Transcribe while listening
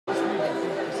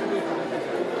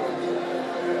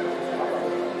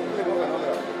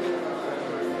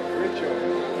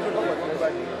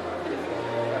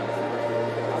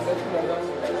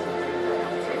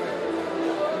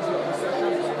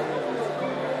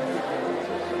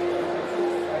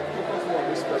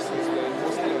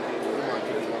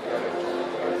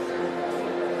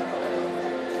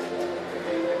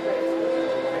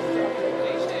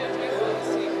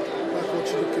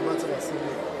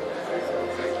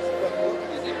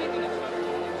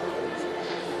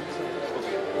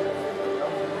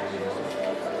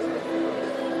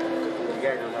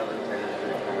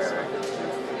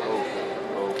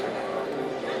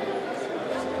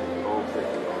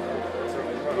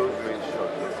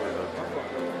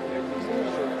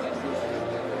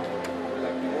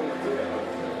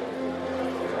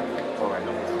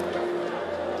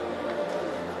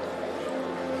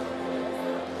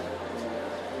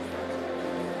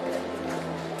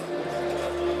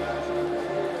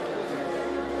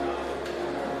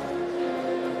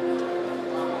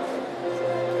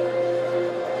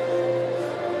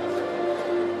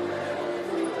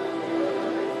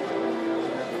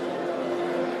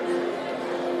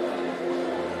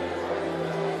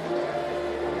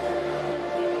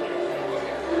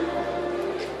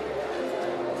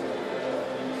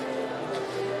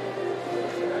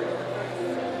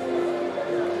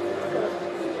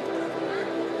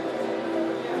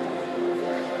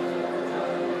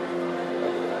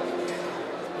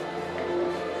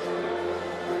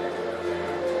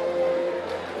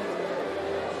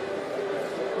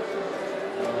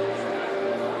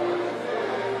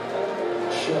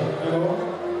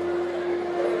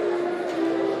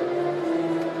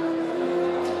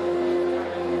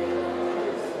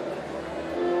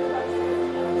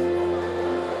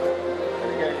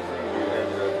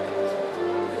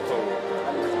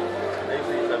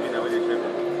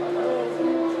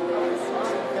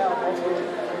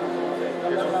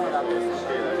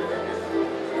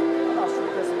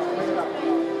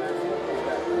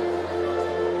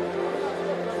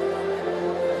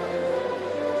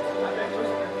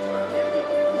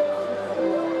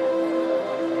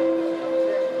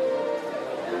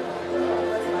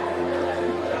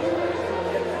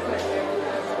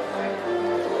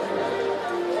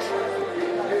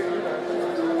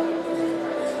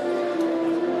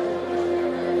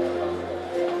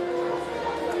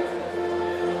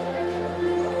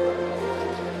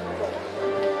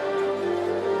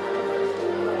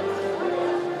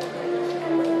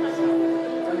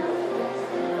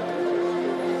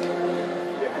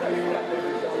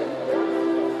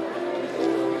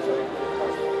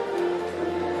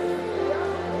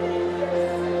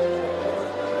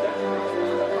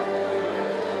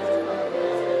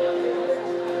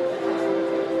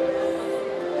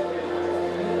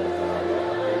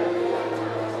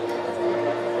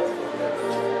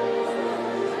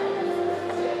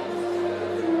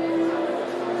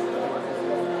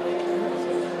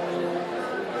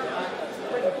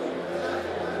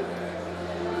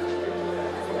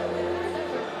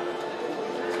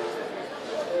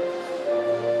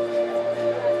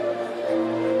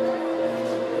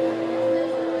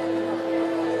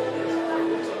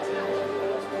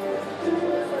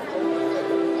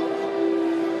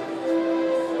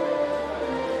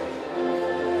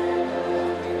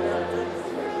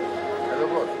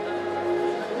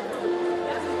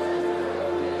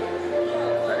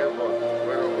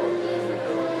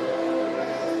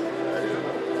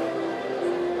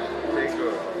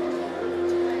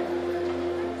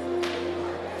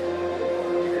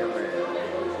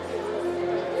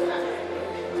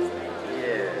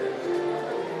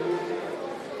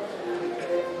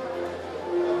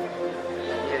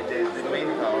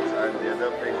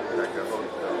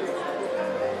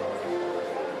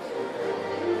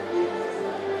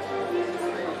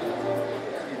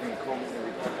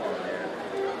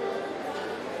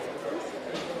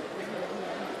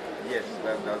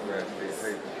That's where they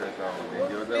say to set down. The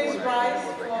other Please one rise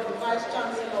was for like the Vice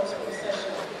Chancellor's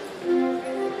procession.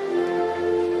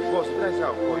 boss, that's how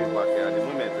I'll call you back here. At the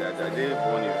moment, I did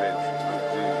one event,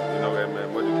 you know,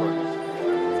 what do you call this?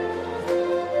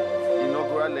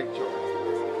 Inaugural lecture.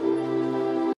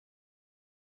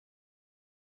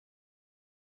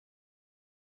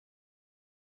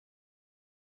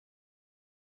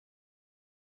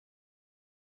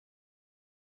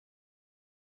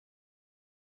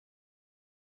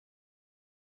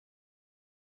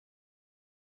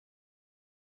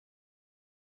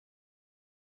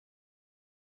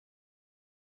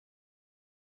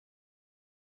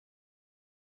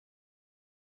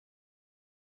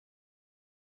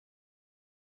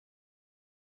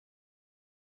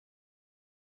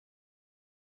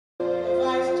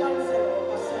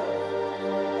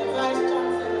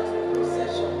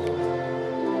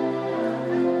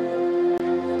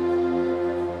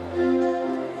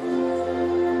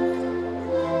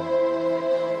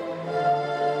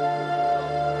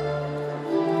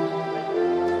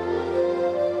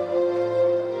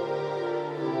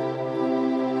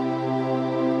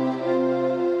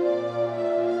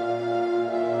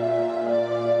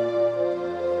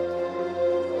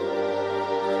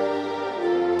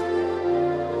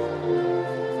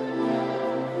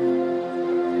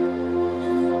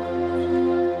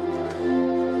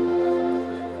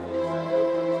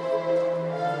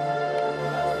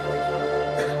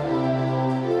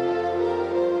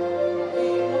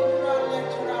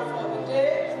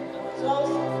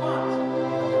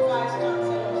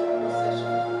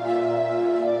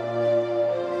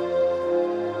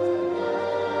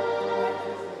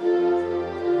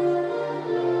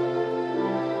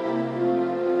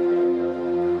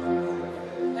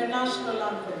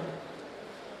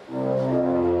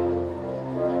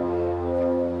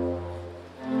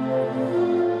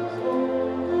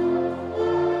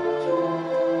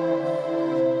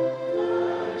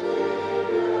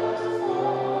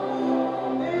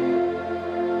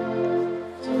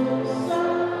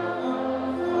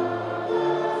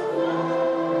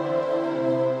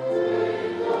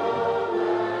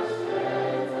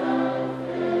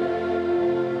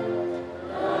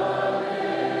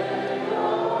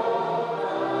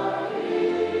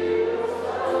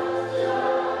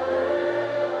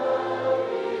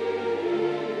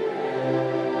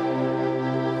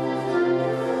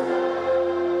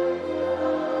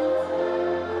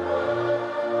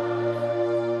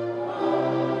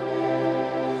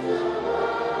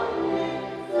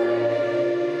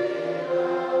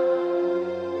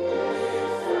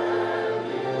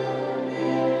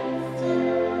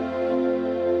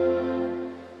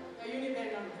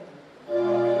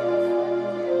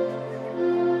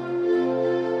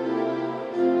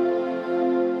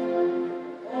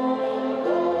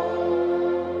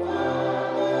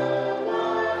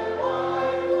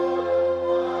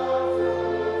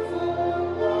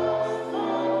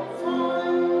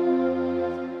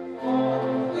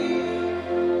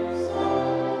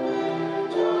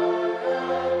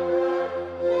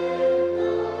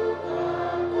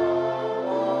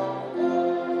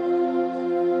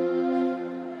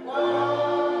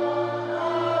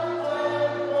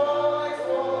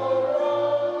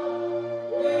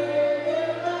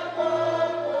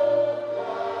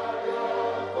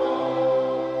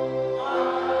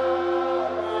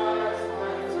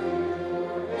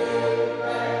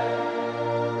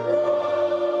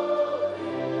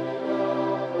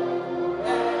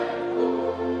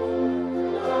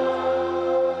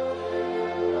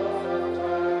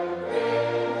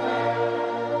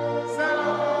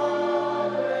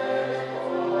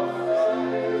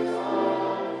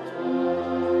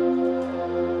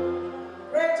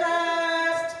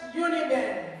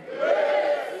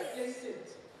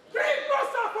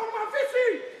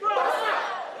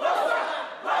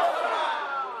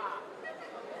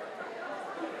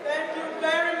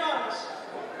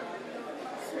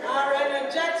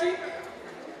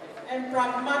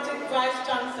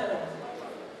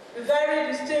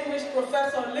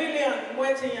 Professor Lillian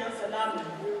Mwetiyan Salami,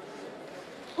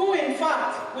 who in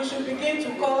fact we should begin to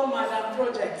call Madam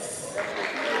Projects.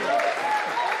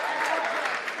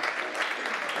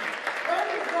 When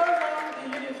we go around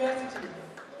the university,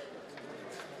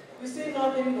 we see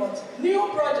nothing but new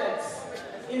projects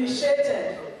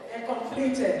initiated and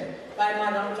completed by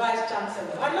Madam Vice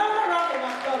Chancellor. Another round of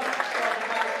applause for the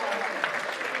Vice Chancellor.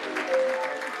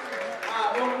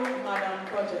 Our own Madam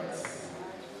Projects.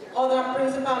 Other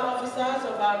principal officers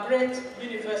of our great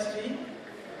university,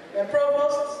 the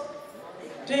provosts,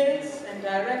 deans and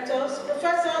directors,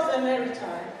 professors emeriti,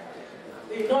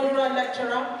 the inaugural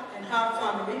lecturer and her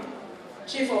family,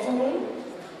 chief of whom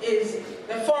is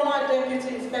the former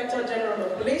Deputy Inspector General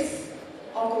of Police,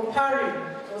 Uncle Pari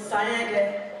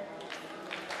Osayenge.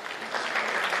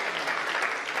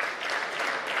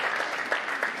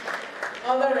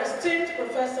 Other esteemed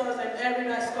professors and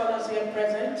erudite scholars here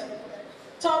present,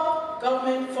 top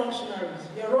government functionaries,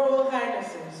 your Royal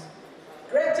Highnesses,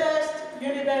 greatest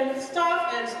Uniben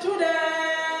staff and students,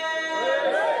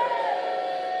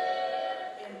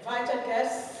 invited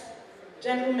guests,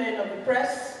 gentlemen of the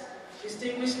press,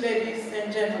 distinguished ladies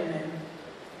and gentlemen.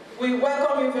 We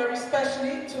welcome you very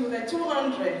specially to the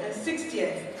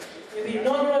 260th in the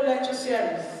inaugural lecture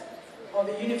series of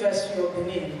the University of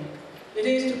Benin. It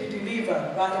is to be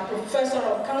delivered by a professor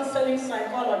of counseling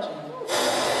psychology,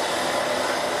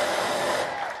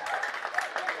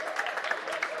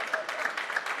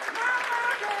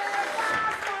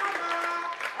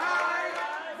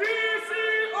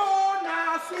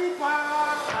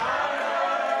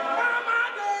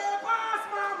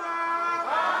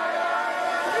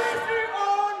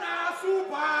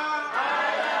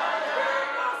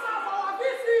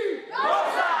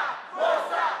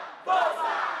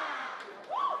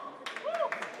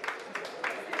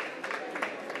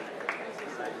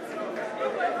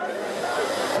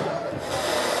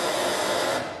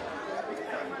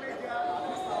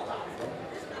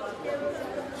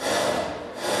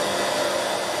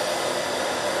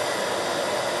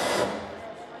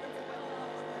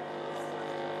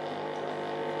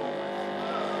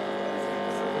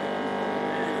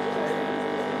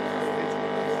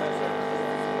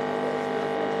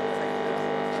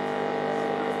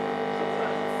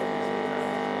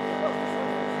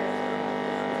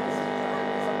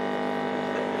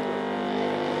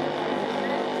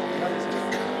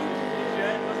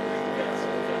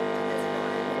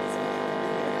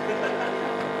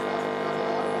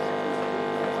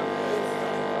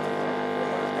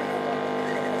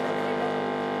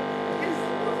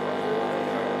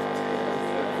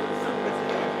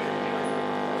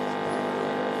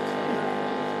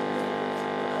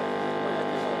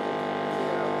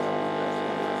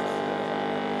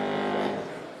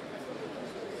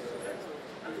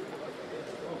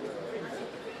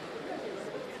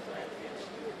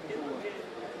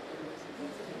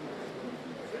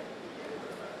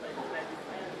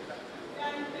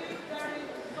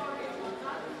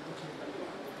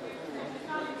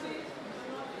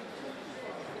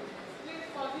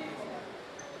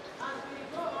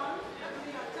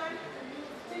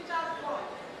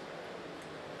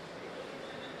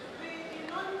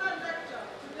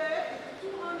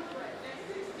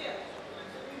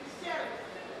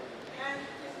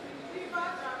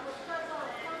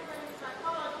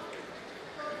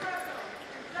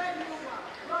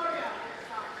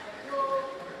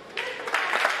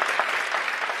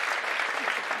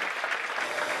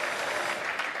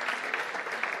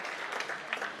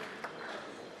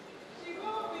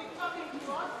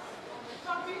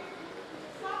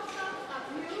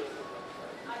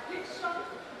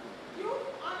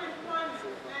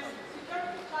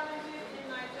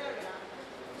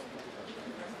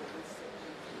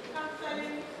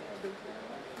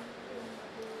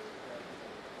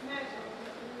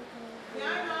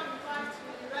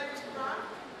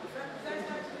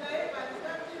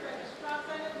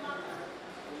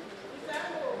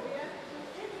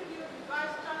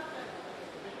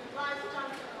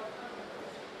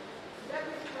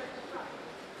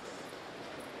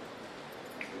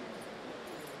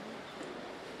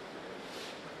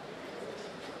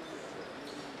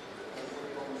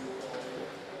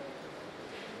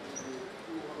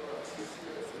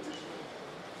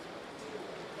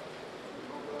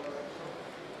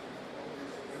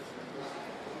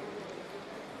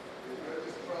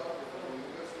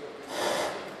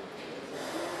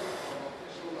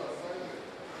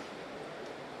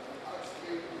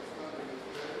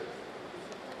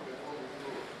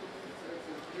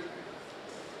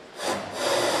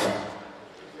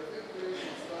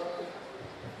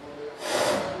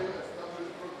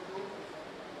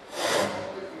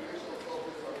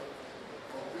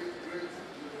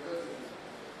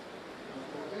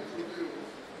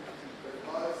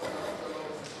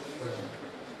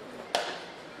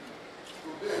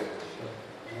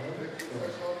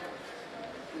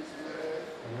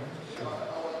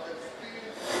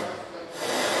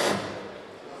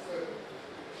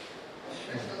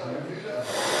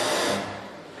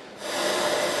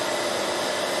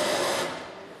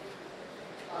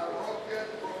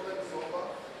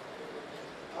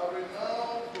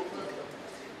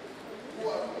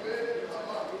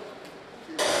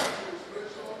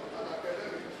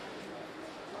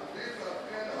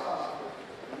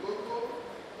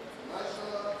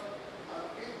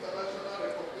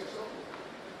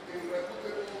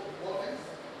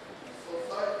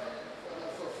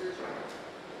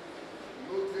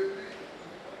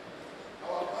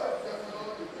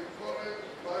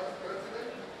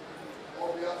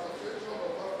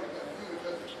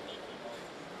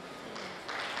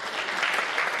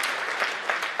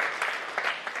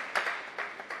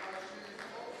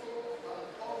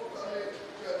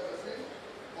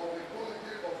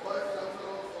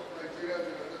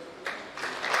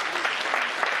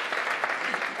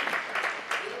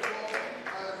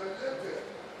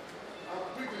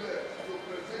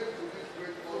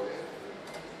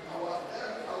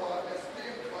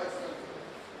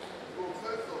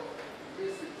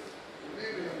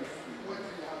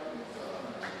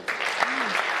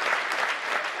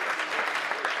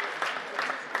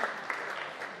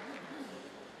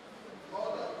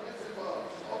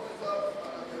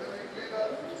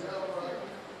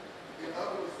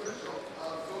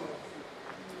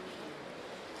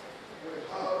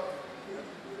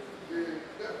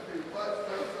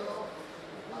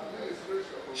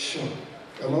 Sure.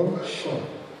 Hello? Sure.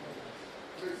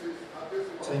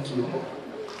 Thank you.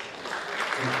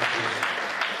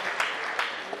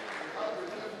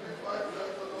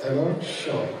 Hello?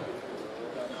 Sure.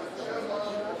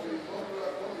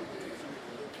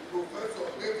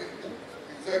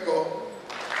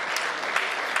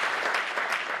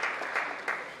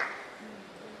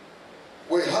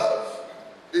 We have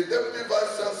the Deputy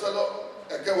Vice Chancellor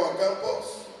at Kewa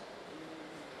Campus,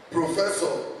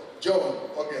 Professor John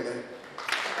Ogene.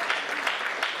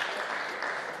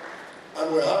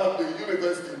 And we have the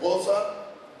University Bossa,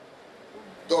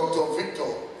 Dr.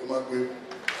 Victor Imagwe.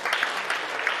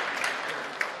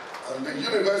 And the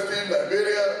University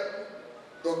Liberia,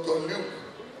 Dr. Luke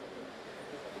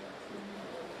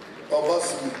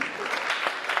Obasimi.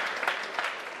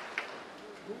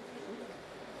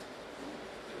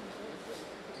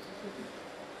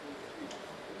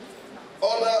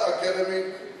 Other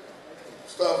academic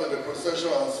staff in the procession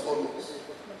as follows.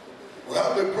 We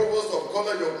have the Provost of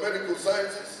College of Medical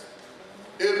Sciences,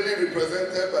 ably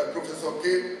represented by Professor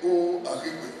K. O.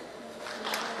 Ahigwe.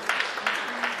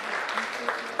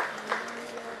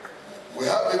 We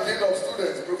have the Dean of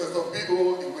Students, Professor B.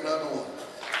 O. Iwinanoa.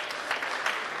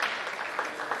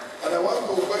 And I want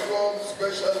to welcome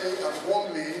specially and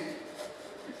warmly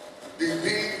the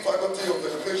Dean Faculty of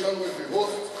Education with the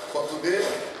host for today.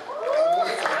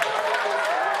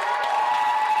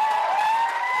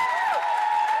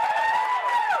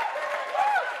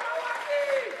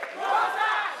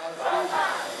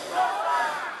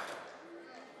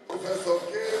 Professor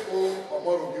K. O.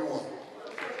 Omorugiwa.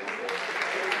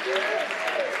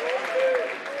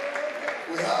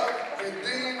 We have the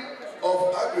Dean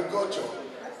of Agriculture,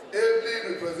 ably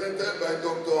represented by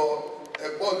Dr.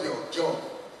 Ebodio John.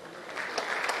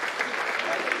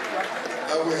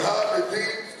 And we have the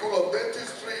Dean School of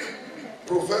Dentistry,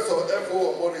 Professor F.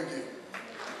 O. Omorigi.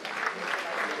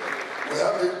 We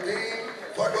have the Dean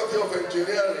Faculty of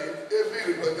Engineering,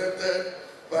 ably represented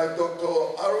by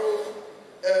Dr. Aaron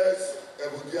S.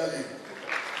 Ebudiali.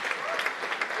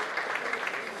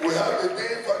 We have the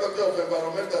Dean Faculty of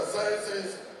Environmental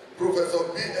Sciences, Professor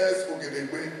B.S.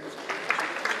 Ogedegbe.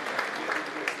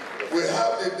 We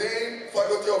have the Dean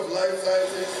Faculty of Life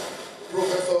Sciences,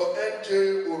 Professor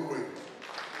N.J. Urwe.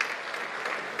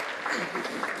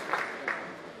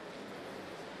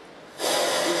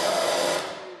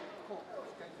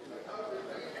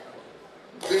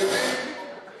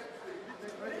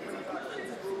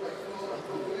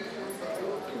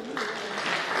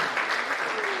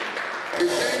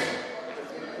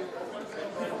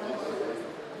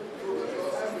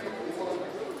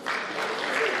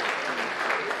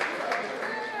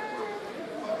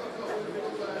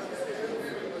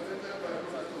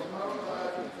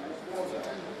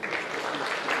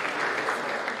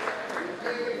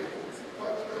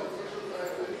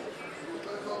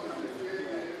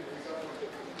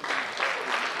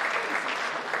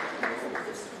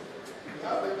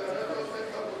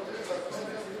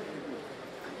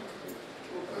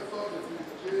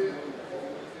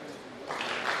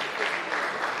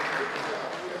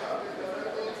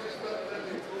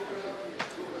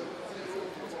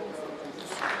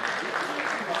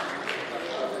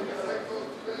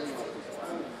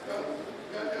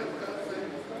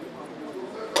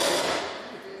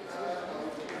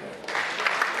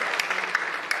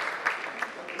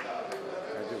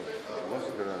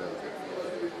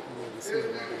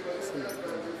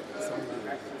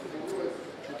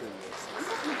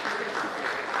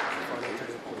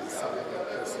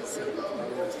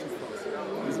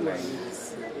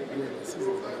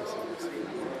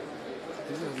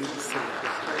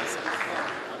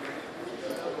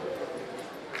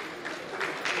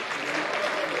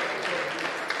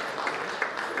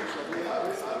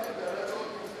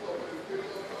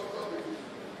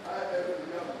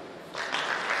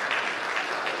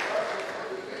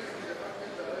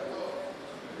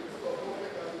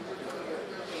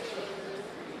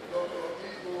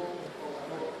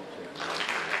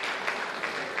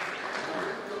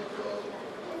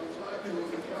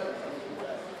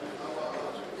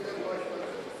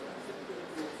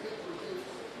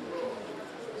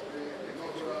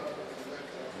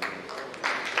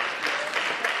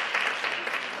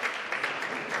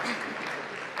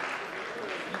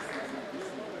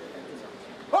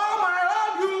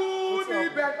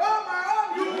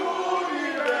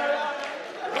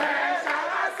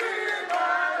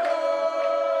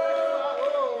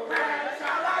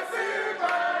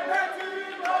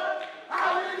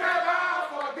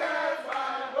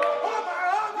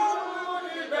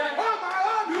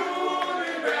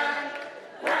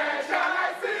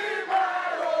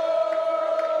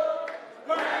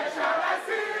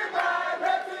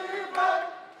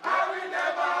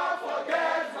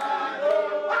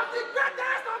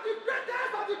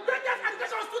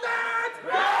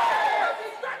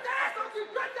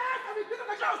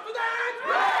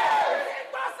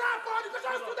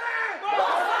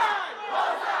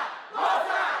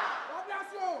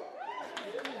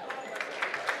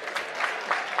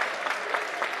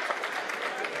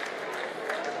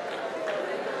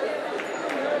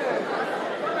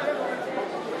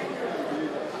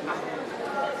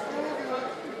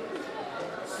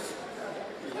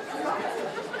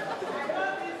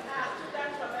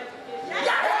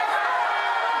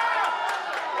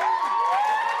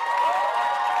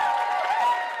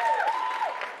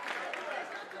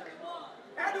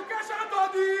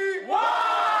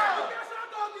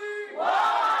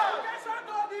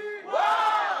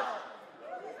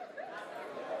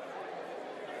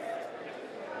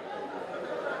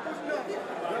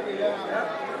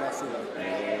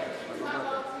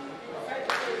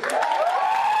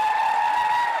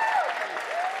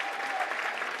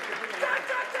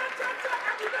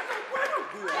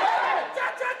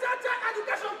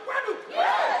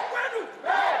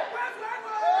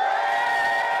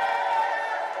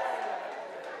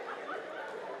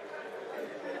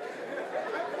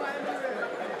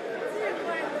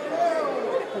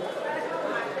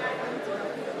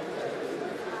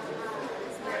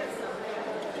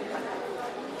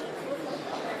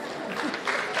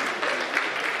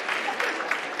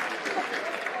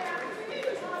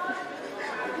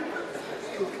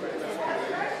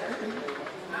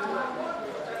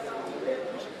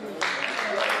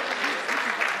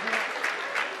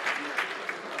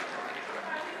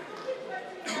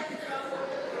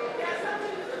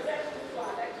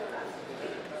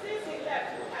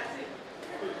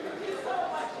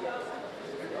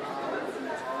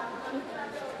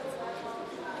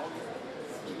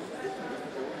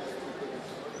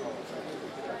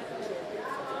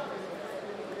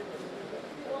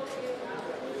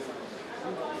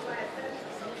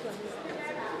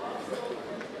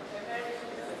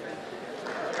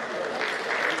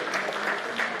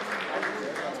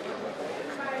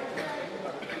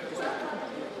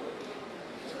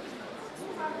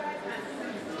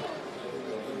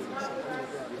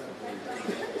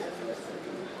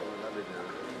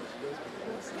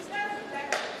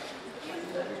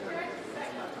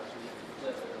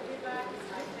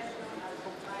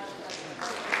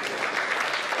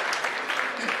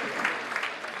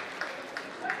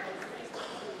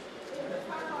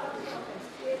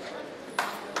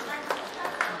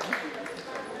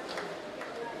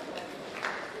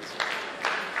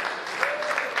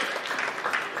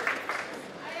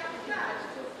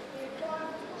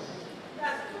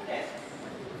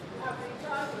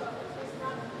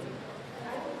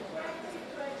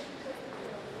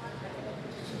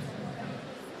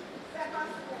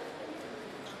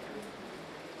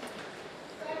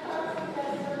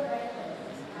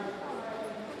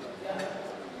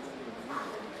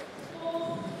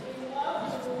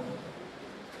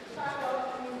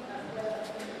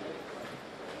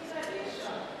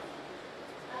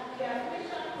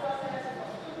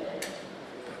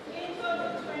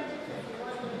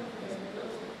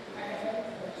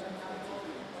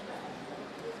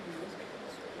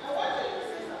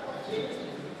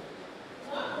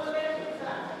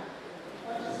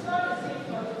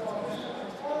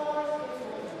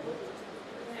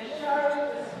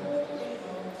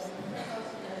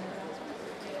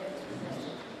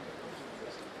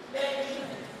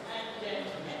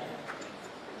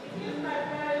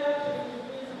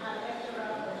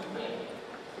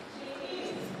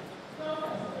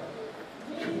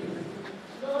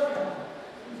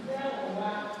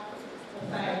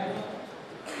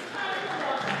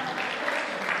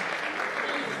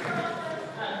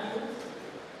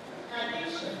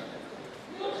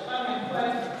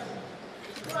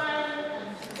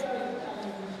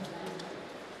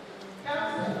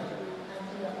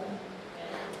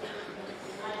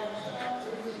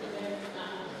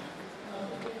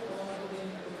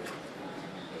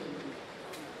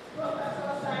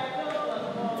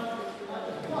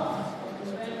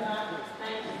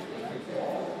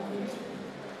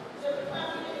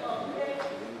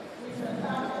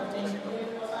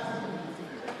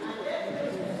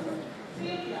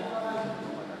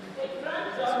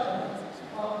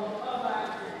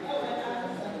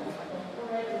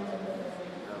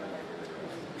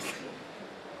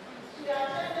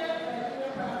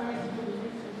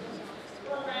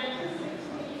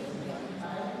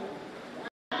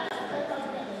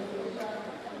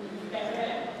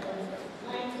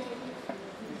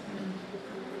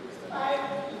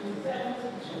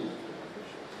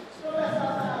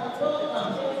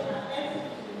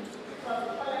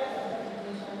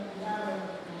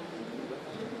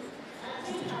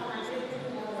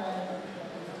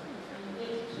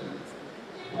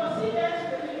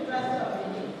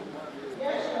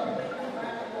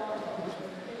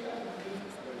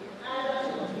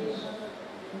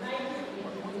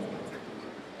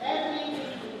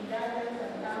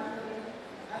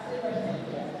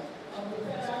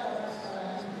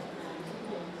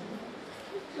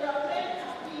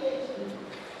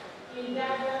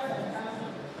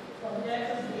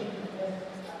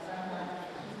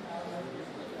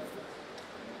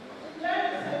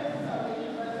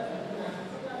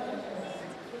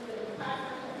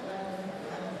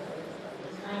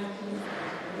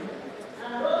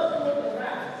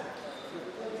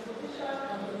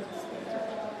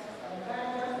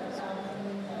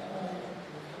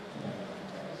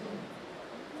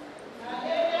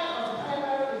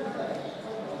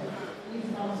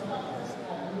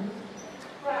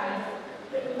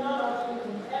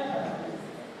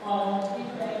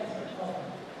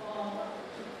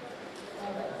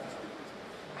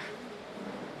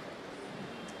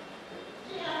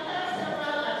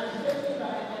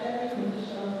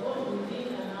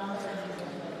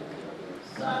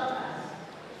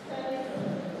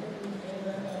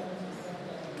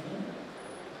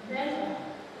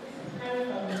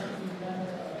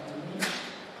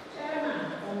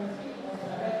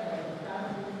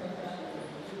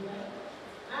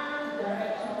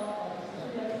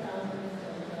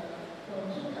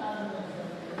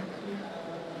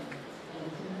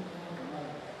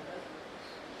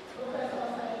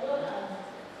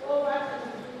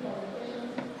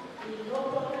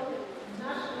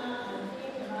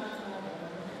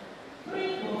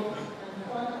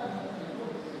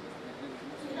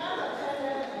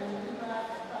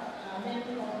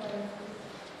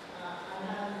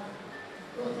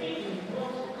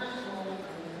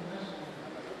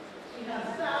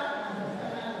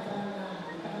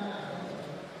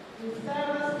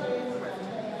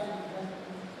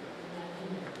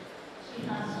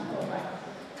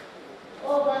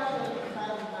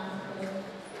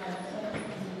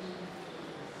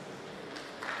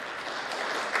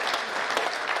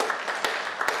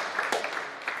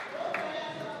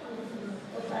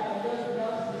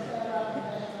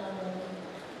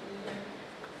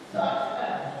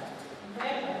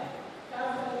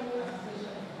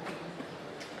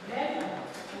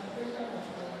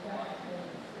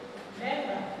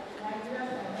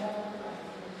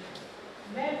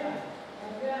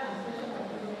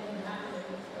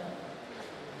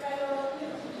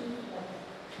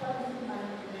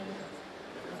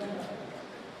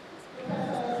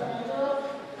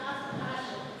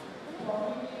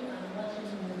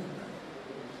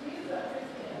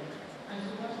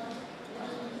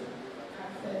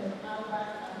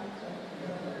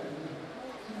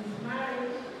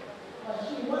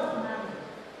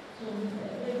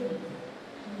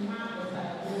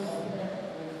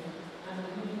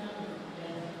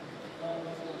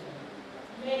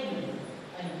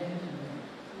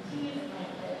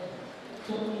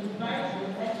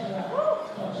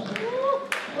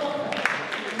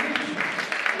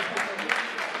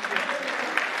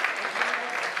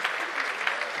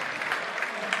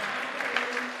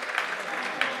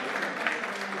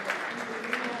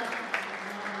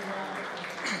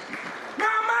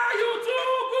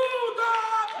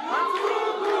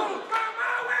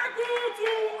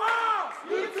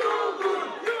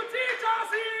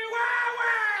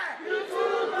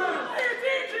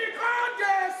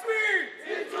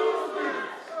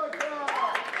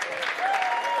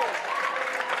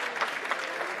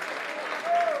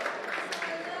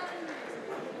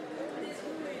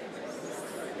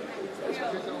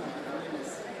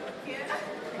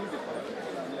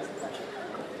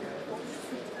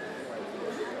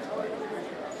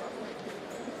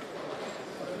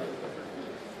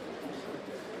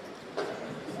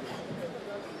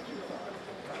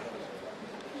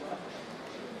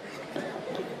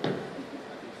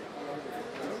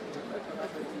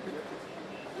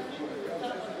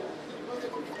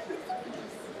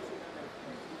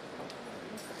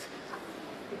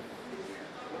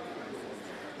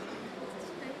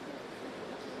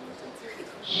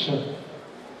 Sure.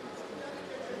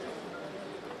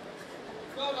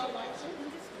 God Almighty,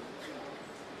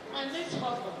 my late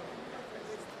husband,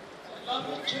 my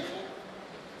lovely children,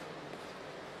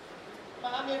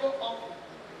 my amiable uncle,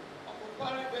 Uncle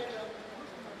Barry Benjamin,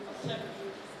 Assembly,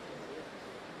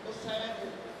 Osayago,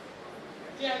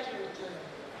 D.I.G. Rotary.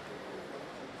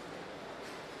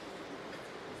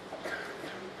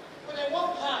 With a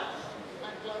warm heart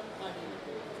and glad mind,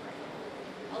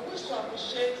 I wish to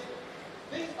appreciate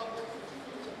this opportunity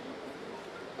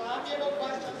my amiable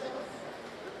Vice Chancellor,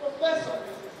 Professor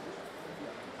Mrs.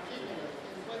 Kini,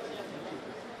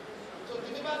 to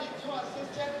deliver the two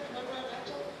assisted inaugural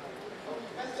lecture of the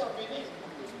University of Benin.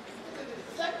 This is the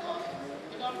second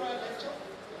inaugural lecture,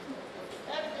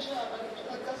 Education and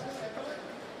Educational Psychology,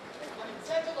 and the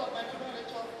title of my inaugural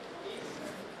lecture is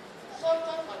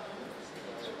Sultan and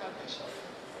Youth Education,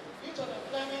 Youth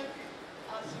Unemployment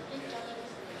and Civil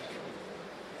Challenges in Nigeria,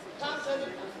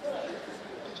 Counseling and Therapy.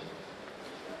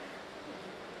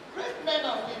 Great men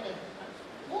and women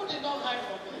who did not hide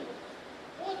from me,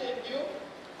 who they knew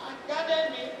and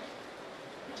guided me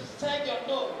to send your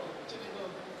no to the no.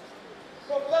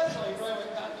 Professor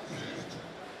Iroeweka deceased,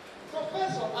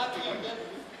 Professor Aki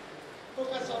Oyedepo,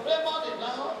 Professor Raymond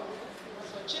Ilaho,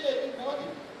 Professor Chinedu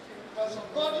Modi, Professor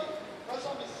Godi,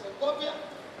 Professor Mrs. Ogobia,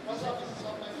 Professor Mrs.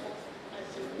 Omefo, I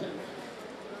say thank you.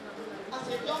 As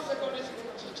a young secondary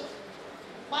school teacher,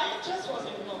 my interest was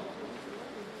in law.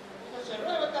 Professor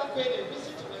Iroeweka paid a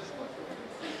visit to my school,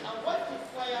 and when he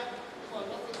inquired for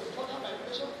law to further my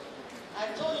education,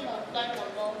 I told him I applied for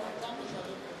law at Zambi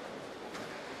Salute.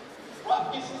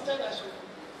 Rob insisted I should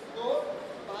go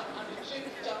back and retrieve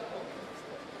the job.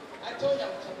 I told him I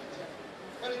would submit it.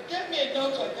 But he gave me a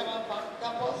note to a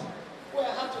campus where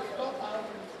I had to plot out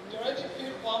theoretic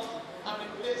field forms and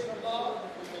replace the law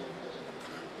with education.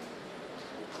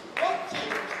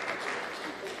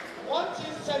 One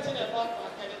thing certain about my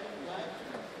academic life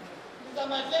is that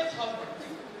my late husband,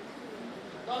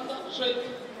 London trade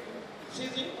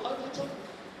season auditor,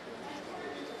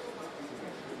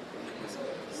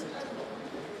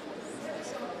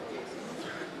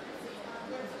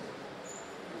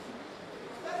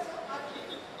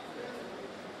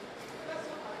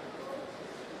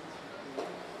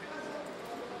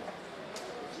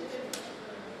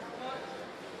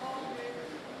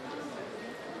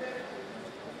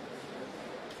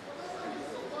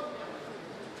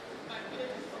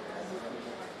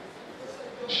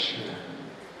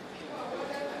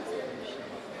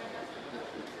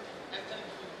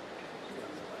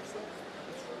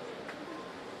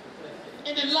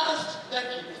 in the last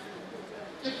decade,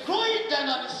 the growing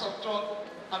dynamics of drug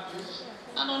abuse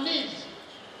and unease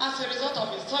as a result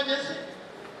of insurgency,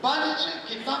 banditry,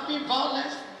 kidnapping,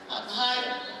 violence, and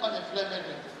high unemployment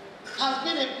rate has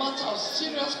been a matter of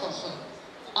serious concern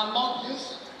among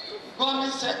youth,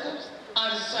 government circles,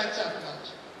 and society at large.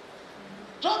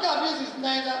 Drug abuse is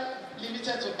neither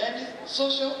limited to any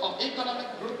social or economic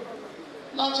group,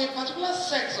 nor to a particular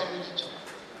sex or religion.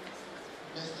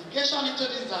 Investigation into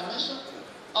this dimension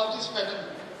of this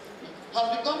phenomenon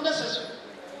has become necessary,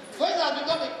 for it has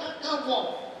become a canker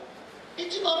worm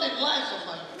eating up the lives of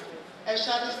our youth,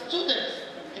 especially students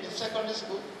in the secondary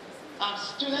school and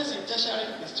students in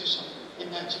tertiary institutions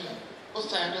in Nigeria,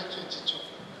 post-Nigeria 2012.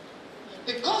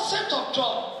 The concept of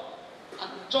drug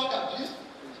and drug abuse,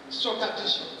 stroke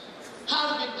addiction,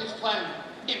 has been defined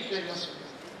in various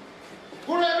ways.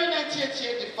 Buremi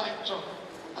 1988 defined drug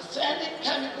as any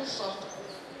chemical substance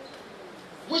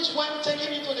which, when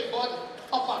taken into the body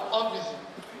of an organism,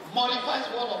 modifies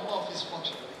one or more of its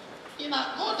functions. In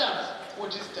accordance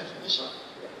with this definition,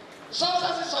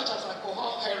 substances such as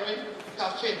alcohol, heroin,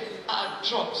 caffeine are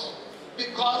drugs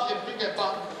because they bring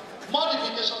about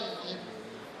modification in behavior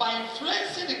by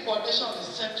influencing the coordination of the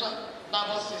central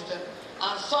nervous system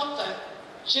and sometimes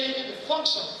changing the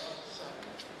function of the cell.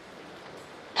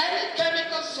 Any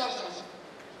chemical substance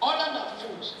other than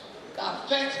food that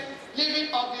affects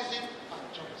living organisms are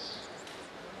drugs.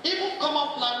 Even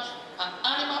common plants and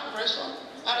animal preparations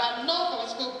that are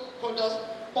non-pharmaceutical products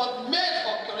but made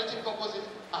for curative purposes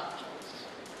are drugs.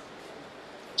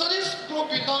 To this group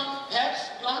belong herbs,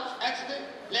 plants, exudates,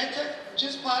 lentil,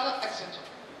 juice powder, etc.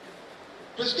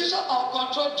 Prescription of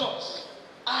controlled drugs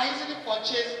are easily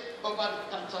purchased over the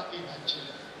counter in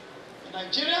Nigeria. In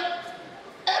Nigeria,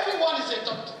 everyone is a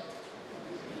doctor.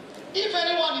 If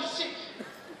anyone is sick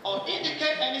or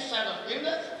indicate any sign of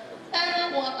illness,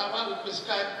 everyone around will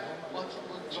prescribe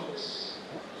multiple drugs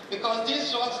because these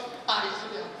drugs are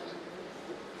easily available.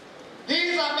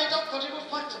 These are major contributing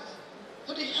factors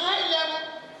to the high level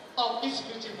of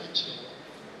insecurity in Nigeria.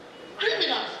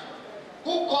 Criminals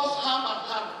who cause harm and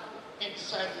harm in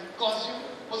society consume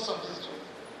most of these drugs.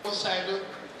 Osaido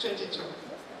 2012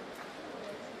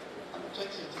 and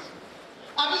 2018.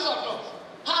 Abuse of drugs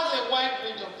has a wide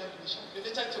range of definitions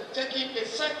related to taking a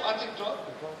psychoactive drug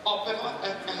or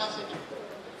performance-enhancing drug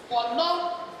for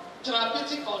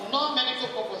non-therapeutic or non-medical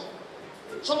purposes.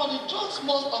 Some of the drugs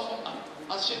most often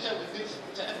associated with this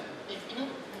term include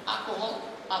alcohol,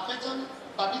 amphetamine,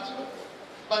 barbiturate,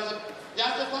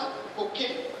 diazepam,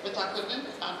 cocaine, methamphetamine,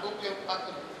 and opium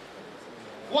alcohol.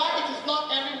 Why it is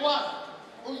not everyone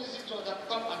who uses drugs that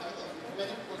become addicted?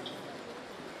 Many people do.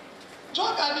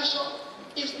 Drug addiction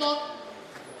is not.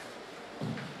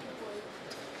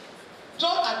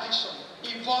 Drug addiction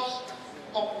involves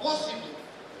compulsively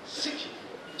seeking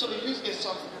to use a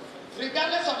substance,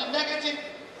 regardless of the negative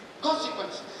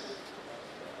consequences.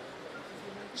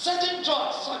 Certain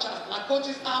drugs, such as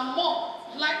narcotics, are more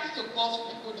likely to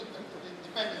cause people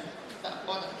dependent than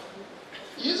others.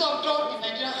 The use of drugs in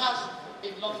Nigeria has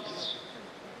a long history.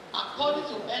 According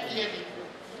to NDLA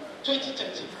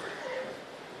 2013,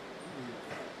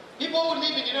 people who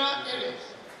live in rural areas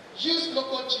use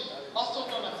local gin, also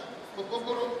known as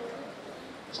Ogogoro,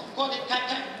 some call it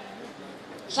Kai,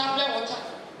 sample water,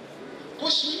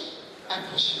 pushy and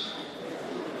pushy.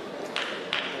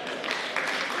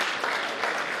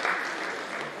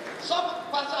 Some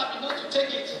pastors have been known to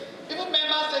take it. Even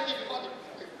members take it before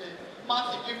the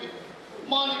monthly people,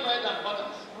 more liberal than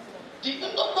others. The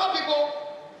inaugural people,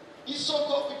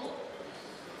 Isoko people,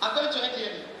 according to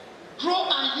NDLA, grow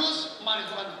and use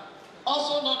marijuana,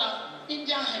 also known as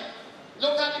Indian hemp,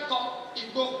 locally called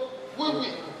Igbo,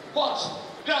 Wiwi, pot,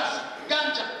 grass,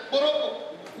 ganja, boroko.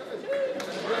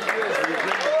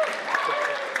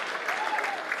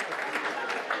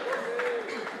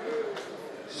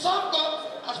 Some go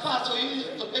as far as to use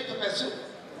it to make pepper soup,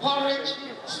 porridge,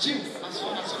 stew, and so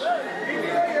on and so forth.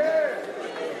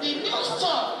 The new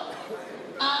song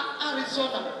are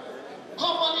Arizona,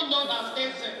 commonly known as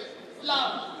AZ,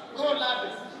 Lab, Colorado.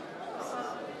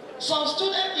 Some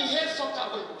students inhale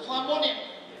soccer with for ammonia.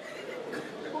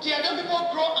 The other people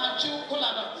grow and chew cola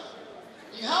nuts.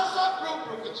 The Hausa grow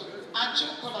brukutu and chew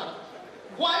cola nuts.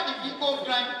 Why the people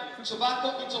grind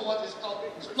tobacco into what is called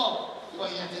snuff for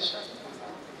inhalation?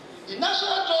 The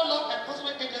National Drug Law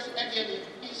Enforcement Agency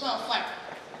 (NDLA) is on fire,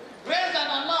 raised an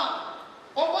alarm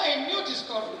over a new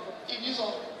discovery in use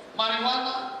of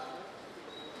marijuana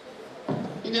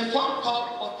in a form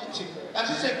called opiate. That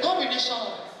is a combination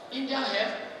of Indian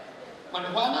hemp,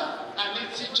 marijuana, and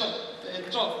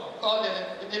a drug called in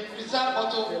a preserved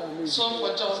bottle sold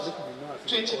for just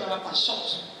 20 naira per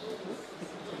shot.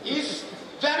 It's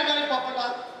very, very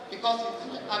popular because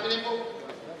it's available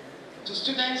to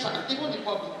students and even the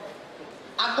public.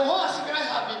 Alcohol and cigarettes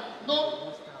have been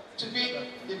known to be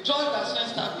the drug that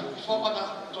students start with before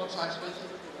other drugs are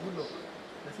expensive.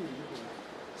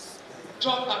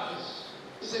 Drug abuse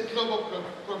is a global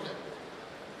problem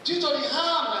due to the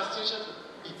harm associated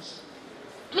with it.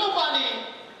 Globally,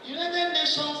 United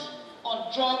Nations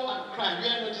on Drug and Crime,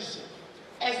 UNODC,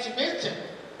 estimated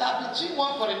that between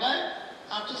 149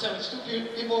 and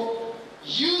 272 people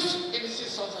used illicit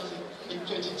substances in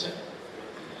 2010,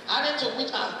 added to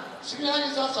which are significant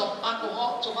users of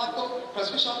alcohol, tobacco,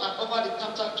 prescription, and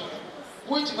over-the-counter drugs,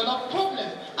 which develop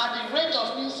problems and the range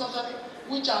of new substances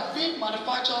which are being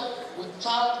manufactured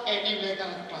without any legal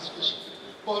prescription,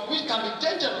 but which can be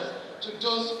dangerous to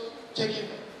those taking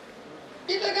them.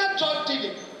 Illegal drug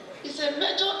dealing is a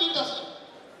major industry,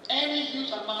 earning huge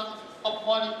amounts of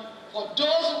money for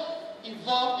those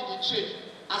involved in the trade,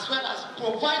 as well as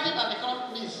providing an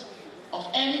economic means of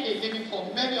earning a living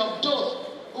for many of those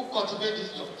who cultivate these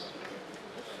drugs.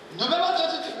 In November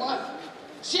 2021,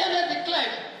 CNN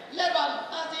declared Lebanon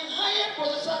as the highest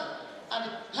producer and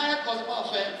the highest consumer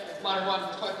of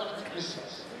marijuana for economic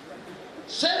reasons.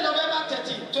 Since November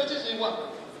 13, 2021,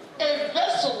 a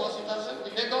vessel was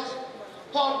intercepted in Lagos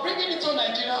for bringing into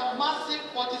Nigeria massive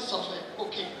quantities of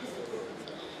cocaine.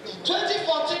 The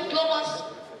 2014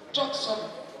 Global Drug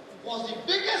Summit was the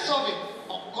biggest survey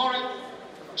on current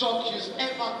drug use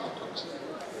ever conducted.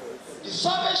 The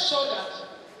survey showed that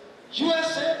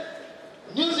USA,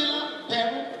 New Zealand,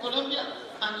 Peru, Colombia,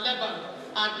 and Lebanon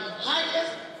are the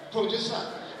highest producer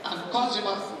and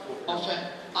consumer of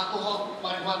alcohol,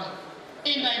 marijuana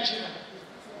in Nigeria.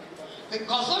 The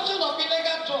consumption of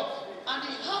illegal drugs and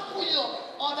the harmful use of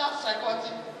other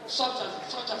psychoactive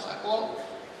substances such as alcohol,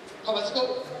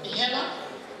 tobacco, inhaler,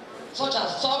 such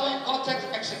as solvent, cortex,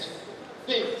 etc.,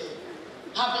 pills,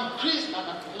 have increased at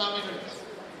an alarming rate.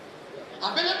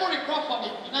 Available report from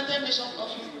the United Nations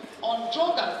Office on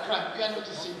Drug and Crime,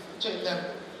 UNODC 2011,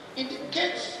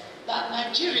 indicates that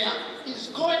Nigeria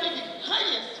is currently the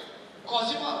highest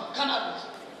consumer of cannabis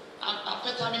and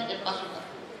amphetamine in Africa.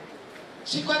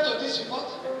 Sequent to this report,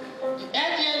 the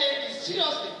NDLA is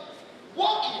seriously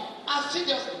working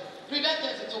assiduously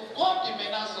relentlessly to curb the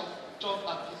menace of drug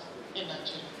abuse in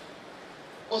Nigeria.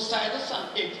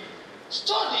 Osaidosan 8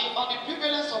 study on the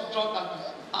prevalence of drug abuse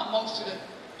among students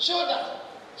show that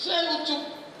students who took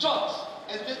drugs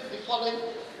exhibit the following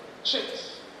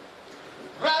traits: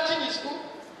 rioting in school,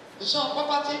 destruction of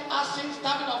property, arson,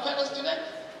 stabbing of fellow students,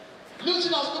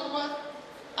 looting of school property,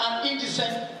 and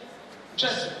indecent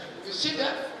dressing. You see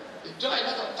them, they draw a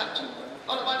lot of tattoo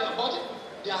all over their body,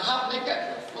 they are half naked,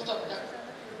 most of them.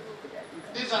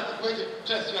 These are the way they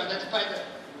dress, you identify them.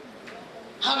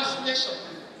 Hallucination.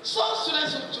 Some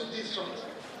students who took these drugs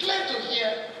claim to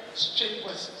hear strange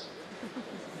voices.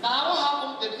 Now what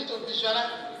happens, they begin to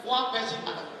visualize one person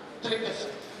and three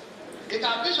persons. They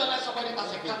can visualize somebody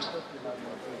as a captain.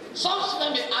 Some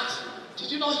students may ask,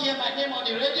 did you not hear my name on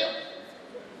the radio?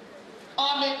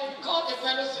 Or may call a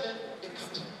fellow student a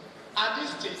captain. At this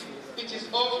stage, it is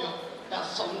obvious that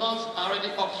some nuts are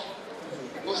already off.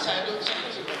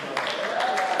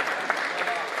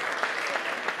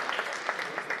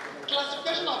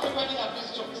 Classification of frequently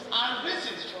abused drugs and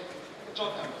reasons for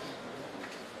drug abuse.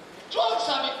 Drugs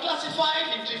have been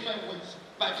classified in different ways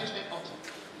by different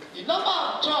authors. The number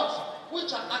of drugs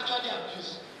which are actually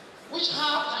abused, which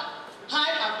have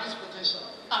high abuse potential,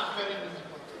 are very limited.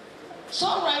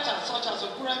 Some writers, such as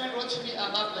Okuremi, Rotimi,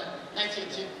 and Abler,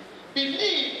 1918,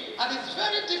 believe that it's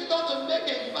very difficult to make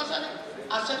a universally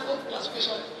acceptable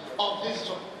classification of this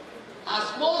drug, as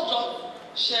most drugs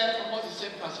share almost the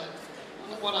same percent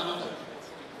with one another.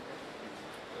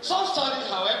 Some studies,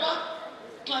 however,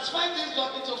 classify this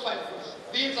drug into 5 groups.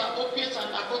 These are opiates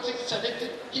and narcotics,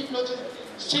 sedative, hypnotics,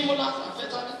 stimulants,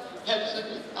 amphetamine,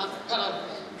 hallucinogens, and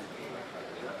cannabis.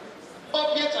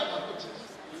 Opiates and narcotics.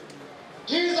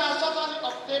 These are substances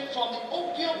obtained from the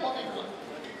opium poppy plant.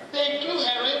 They include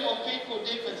heroin, morphine,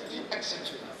 codeine, fentanyl,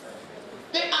 etc.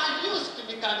 They are used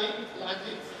chemically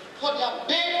largely for their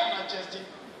pain analgesic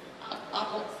and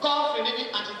for cough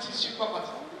relieving anti-tissue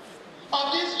property.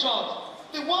 Of these drugs,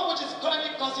 the one which is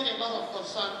currently causing a lot of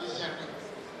concern is heroin.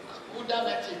 Buddha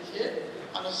 1988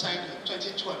 and Osaido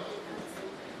 2012.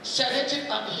 Sedative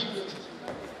and hypnotic.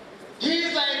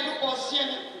 These are a group of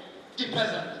CNN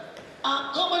depressants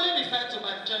and commonly referred to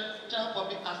by the general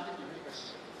public as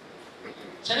hypnotics.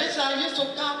 Sedatives are used to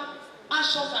calm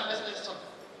anxious and restless thoughts,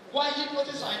 while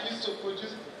hypnotics are used to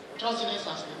produce drowsiness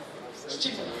and sleep.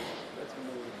 Stimulants.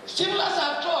 Stimulants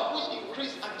are drugs which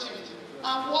increase activity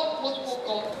and what most people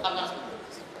call alarming.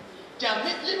 Their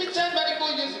limited medical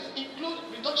uses include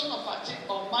reduction of fatigue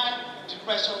or mild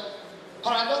depression,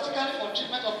 paradoxically for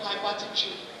treatment of hyperactive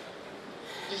children.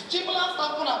 The stimulants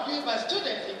often abused by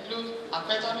students include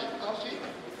amphetamine, coffee,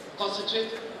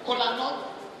 concentrate, cola,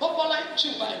 popularly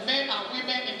chewed by men and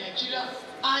women in Nigeria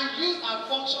and used as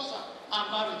functions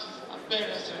and marriages and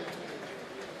various ceremonies.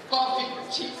 Coffee,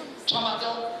 tea,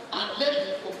 tramadol, and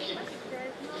lately cocaine.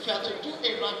 If you are to do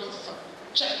a random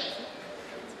check,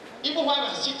 even while we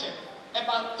are seated,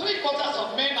 about 3/4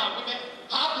 of men and women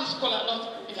have this cola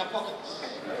nut in their pockets.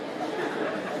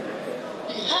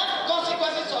 The health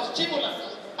consequences of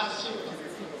stimulants are serious.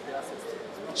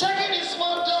 Taking in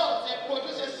small dose, they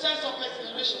produce a sense of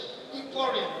exhilaration,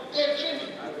 euphoria,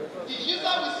 daydreaming. The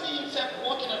user will see himself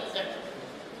walking on the deck.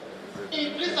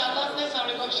 Increased alertness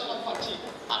and reduction of fatigue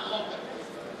and hunger.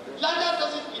 Larger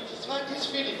doses intensify this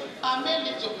feeling and may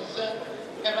lead to reserve,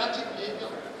 erratic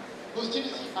behavior,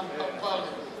 hostility, and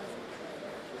violence.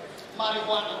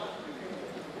 Marijuana.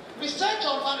 Research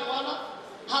on marijuana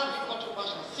has been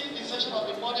controversial since the inception of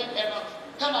the modern era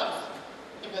cannabis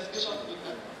investigation in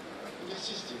the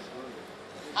 60s.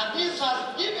 And this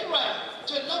has given rise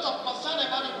to a lot of concern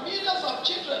about the millions of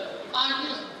children and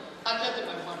youth affected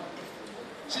by marijuana.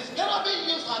 Since cannabis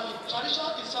use has been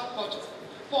traditional in some cultures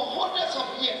for hundreds of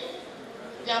years,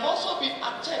 there have also been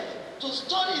attempts to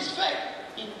study its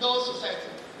effect in those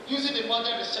societies using the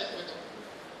modern research method.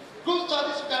 Group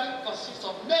studies typically consist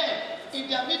of men in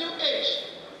their middle age.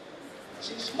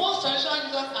 Since most traditional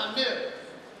users are male,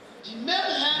 the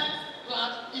male hemp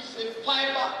plant is a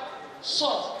fiber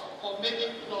source for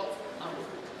making cloth and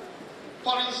rope.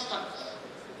 For instance,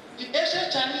 the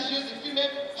ancient Chinese used the female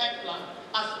hemp plant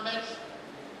as medicine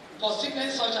for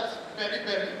sickness such as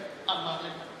beriberi and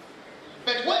malaria.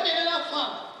 But when they later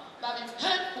found that the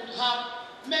hemp could have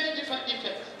many different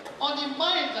effects on the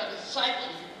mind and the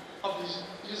psyche of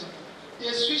the user,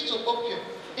 they switched to opium,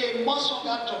 a much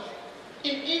stronger drug.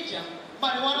 In India,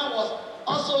 marijuana was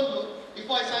also known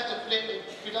before it started to play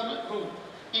a predominant role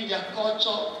in their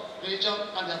culture, religion,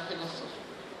 and their philosophy.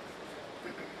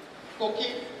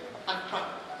 Cocaine and crack,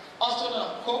 also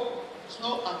known as coke,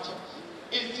 snow, and toast,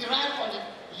 is derived from the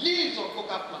leaves of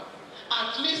coca plant.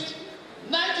 At least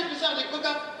 90% of the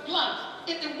coca plants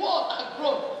in the world are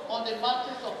grown on the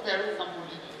mountains of Peru and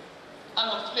Bolivia,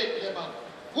 and of late Lebanon,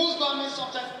 whose government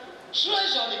sometimes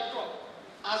treasure the crop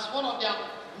as one of their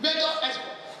major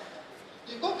exports.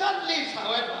 The coca leaves,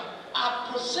 however, are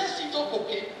processed into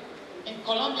cocaine in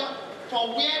Colombia,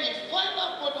 from where the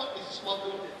final product is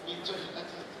smuggled into the United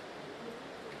States.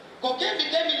 Cocaine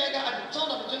became illegal at the turn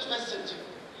of the 21st century.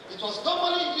 It was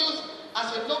commonly used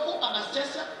as a local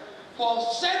anesthesia for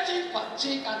setting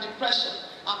fatigue and depression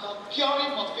and for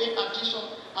curing morphine addiction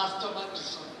and stomach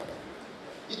disorder.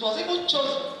 It was even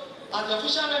chosen as the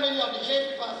official remedy of the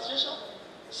Hay Fever Association.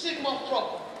 Sigmund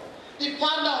Freud, the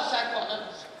founder of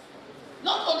psychoanalysis,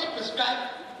 not only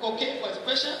prescribed cocaine for his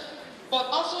patient, but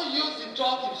also used the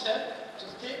drug himself to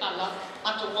stay alert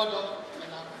and to ward off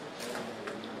melancholy.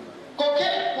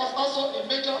 Cocaine was also a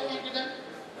major ingredient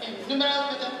in numerous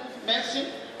medicine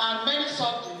and many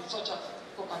substances such as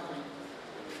Coca-Cola.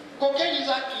 Cocaine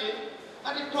user claim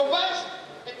that it provides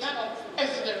a kind of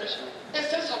exhilaration, a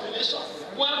sense of elation,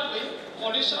 well-being,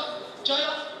 volition,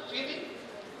 joyous feeling,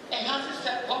 enhances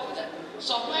self-confidence,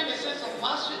 supplying a sense of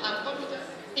mastery and confidence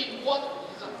in what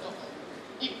is done,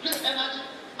 increase energy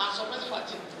and suppress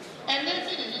fatigue,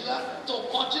 enabling the user to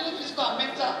continue physical and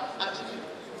mental activity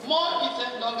more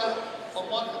eaten longer for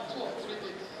more than 2 or 3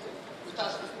 days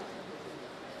without sleep.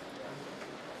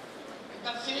 You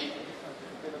can see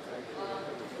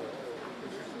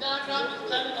diagram is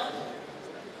telling us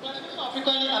classification of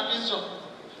frequently abused drugs.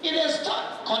 In a study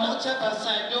conducted by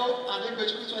Saido and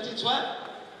Ebechukwu 2012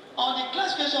 on the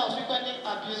classification of frequently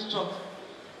abused drugs,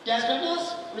 the experimental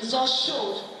results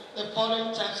showed the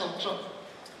following types of drugs.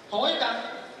 For what you can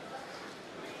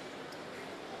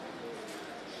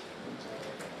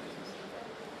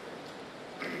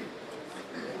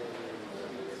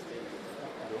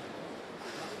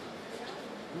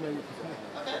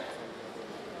okay.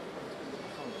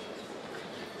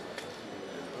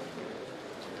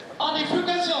 On the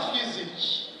frequency of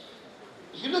usage,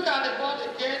 if you look at the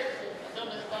board again, I don't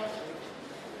understand.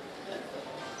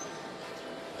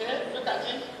 Okay, look at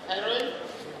it, heroin,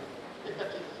 look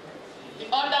at it. The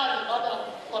order is the order of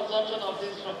consumption of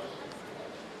this drug.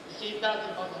 You see, that's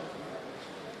the order.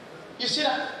 You see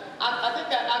that? I think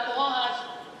that alcohol has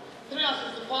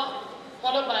 364,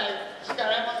 followed by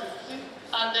cigarette 166,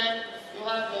 and then you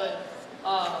have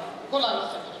cola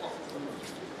 74.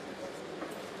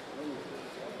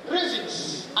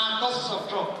 Reasons and causes of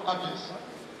drug abuse.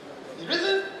 The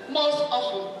reason most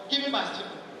often given by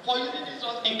students for using these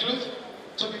drugs include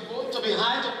to be bold, to be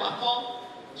high, to perform,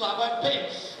 to avoid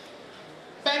pains.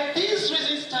 But these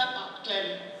reasons stand out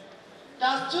clearly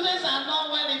that students are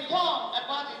not well informed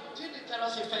about the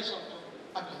deleterious effects of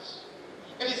drug abuse.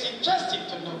 It is interesting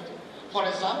to note, for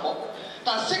example,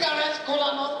 that cigarettes,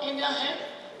 cola nuts, Indian hemp,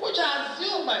 which are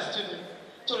assumed by students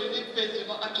to relieve pains, do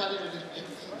not actually relieve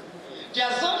pains. The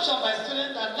assumption by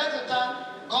students that lexicon,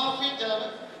 coffee,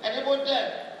 enable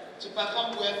them to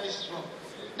perform well is wrong.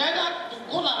 Neither do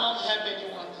cola not help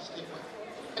anyone to sleep well.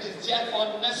 It is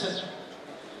therefore necessary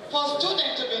for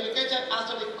students to be educated as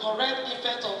to the correct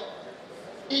effect of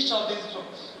each of these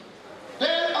drugs.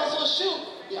 Parents also should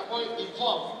be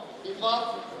informed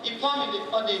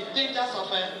on the dangers of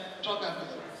drug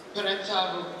abuse. Parental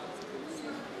role.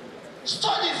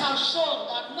 Studies have shown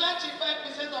that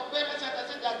 95% of parents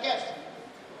entertain their guests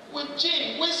with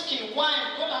gin, whiskey,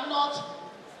 wine, cola nuts,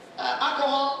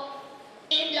 alcohol,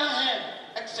 Indian hemp,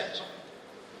 etc.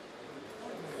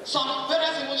 Some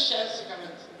parents even share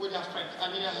cigarettes with their friends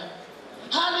and Indian hemp.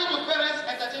 Hardly do parents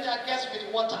entertain their guests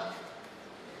with water.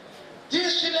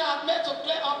 These children are made to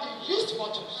clear up the used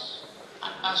bottles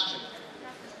and ashtrays.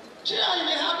 Children are in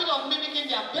the habit of mimicking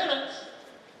their parents.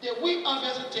 They will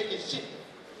obviously take a sip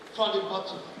from the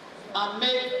bottle and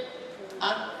make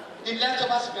the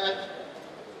leftover cigarette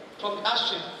from the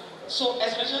ashtray. So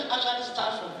experimentation actually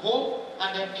starts from home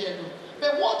and then piano.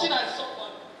 But one thing I saw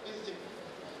is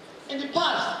in the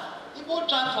past, people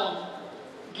drank from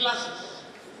glasses.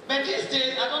 But these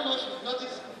days, I don't know if you've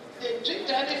noticed, they drink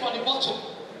directly from the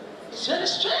bottle. It's very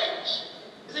strange,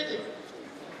 isn't it?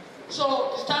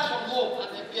 So it starts from home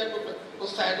and then peer group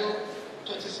Ostaido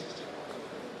 2016.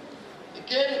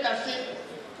 Again, you can see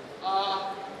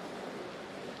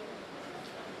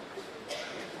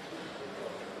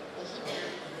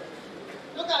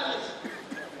look at this.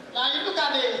 Now you look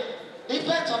at the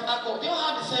effect of alcohol. They all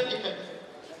have the same effect.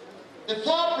 The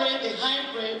forebrain, the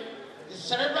hindbrain, the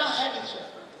cerebral hemisphere.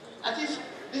 That is,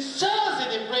 the cells in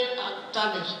the brain are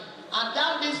damaged, and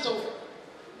that leads to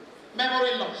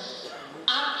memory loss,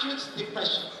 acute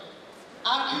depression,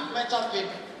 acute mental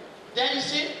failure. Then you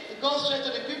see, it goes straight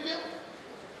to the pupil,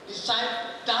 the sight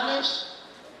damaged.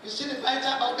 You see the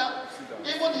vital organ,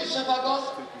 even the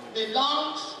esophagus, the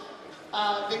lungs,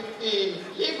 the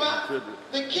liver,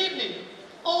 the kidney,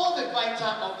 all the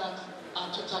vital organs are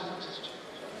totally destroyed.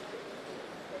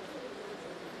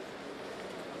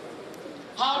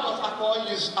 How does alcohol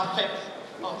use affect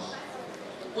us?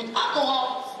 With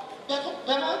alcohol,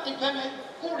 impairment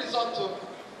could result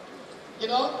to,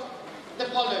 the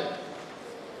following.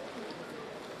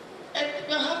 And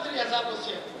we have 3 examples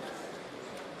here.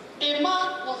 A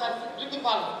man was at drinking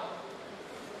parlor.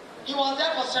 He was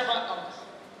there for several hours.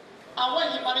 And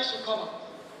when he managed to come out,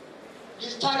 he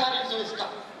staggered into his car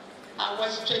and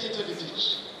went straight into the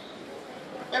ditch.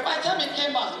 But by the time he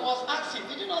came out, he was asking,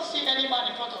 did you not see any man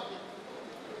in front of me?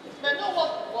 But know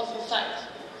what was in sight.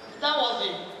 That was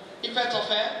the effect of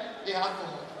the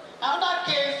alcohol. Another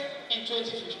case in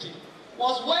 2015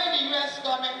 was when the US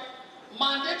government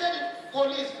mandated the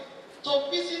police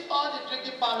to visit all the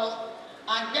drinking parlors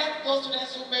and get those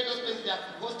students who made those places that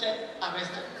hosted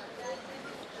arrested.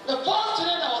 The first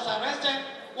student that was arrested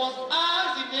was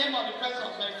asked the name of the President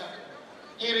of America.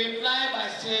 He replied by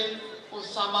saying,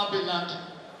 Osama bin Laden.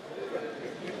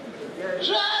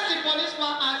 Twice the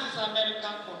policeman asked his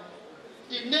American phone.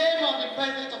 The name of the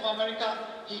President of America,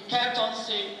 he kept on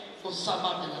saying,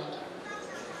 Osama bin Laden.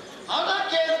 Another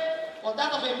case was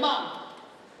that of a man,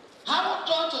 having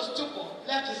drawn to stupor,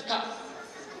 left his car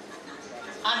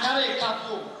and carried a cab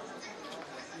home.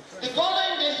 The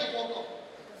following day he woke up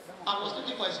and was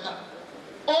looking for his car,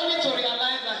 only to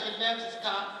realize that he left his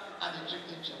car at the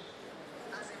drinking joint.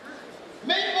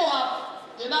 Many people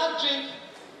they now drink,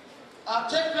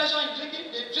 take pleasure in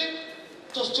drinking, they drink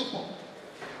to stupor.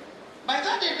 By the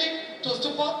time they drink to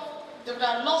stupor, they would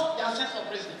have lost their sense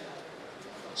of reason.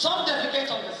 Some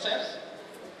defecate on themselves,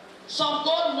 some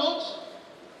go nude,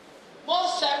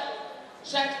 most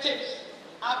sex tapes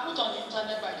are put on the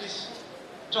internet by these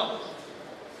drunks.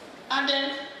 And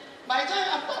then, by the time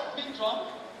after being drunk,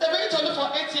 they begin to look for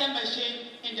ATM machine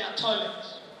in their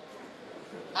toilets.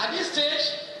 At this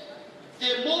stage,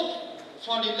 they move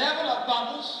from the level of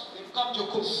bamboos, they become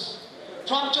jokos.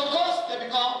 From jokos, they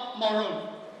become moron.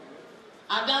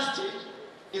 At that stage,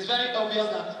 it's very obvious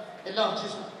that a lot of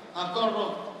things have gone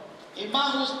wrong. A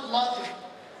man who's lost his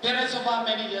parents over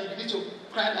many years begins to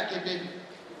cry like a baby.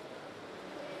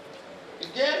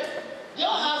 Again, they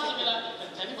all have similar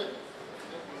effects anyway.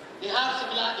 They have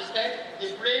similar effects.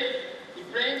 The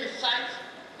brain, the sight,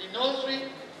 the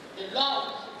nursery, the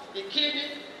lungs, the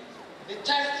kidney, the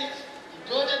testes,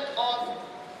 the duodenum, all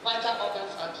vital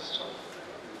organs are destroyed.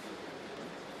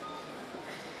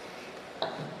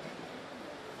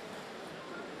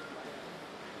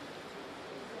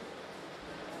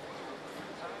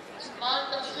 Now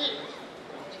you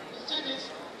see this,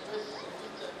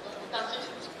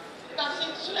 you can see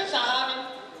students are having,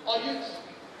 or youth,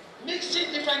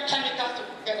 mixing different chemicals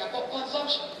together for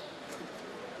consumption.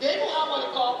 They even have what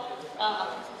they call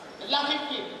laughing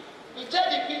pill. You take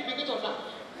the pill, begin to laugh.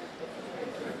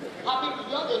 Happy,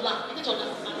 you want to laugh, begin to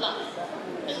laugh and laugh.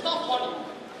 It's not funny.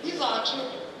 These are our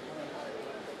children.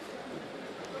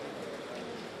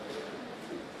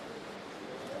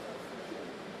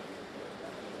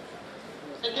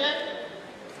 Again,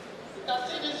 you can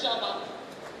see this Java.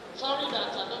 Sorry that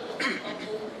I don't know how to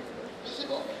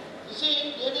visible. You see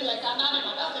him behaving like an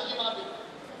animal. That's a human being.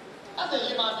 That's a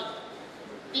human being.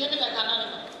 Behaving like an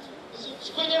animal. You see,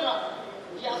 spinning around.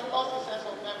 He has lost his sense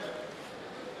of memory.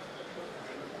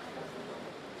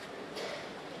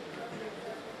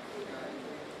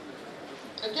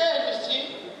 Again, you see,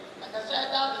 like I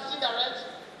said, that the cigarettes,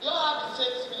 they all have the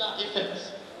same similar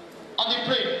effects on the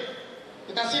brain.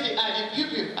 You can see the eye, the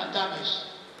pupil are damaged.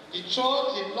 The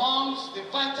throat, the lungs, the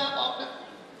vital organ.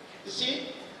 You see,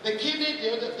 the kidney,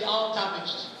 they are all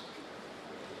damaged.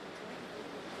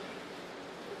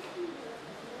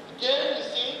 Again, you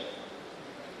see,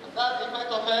 that's the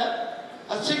effect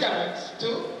of cigarettes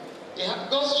too. They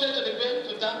go straight to the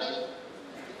brain to damage.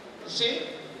 You see,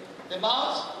 the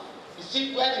mouth, you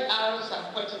see where the arrows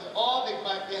are pointed, all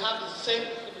they have the same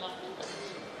similar effects.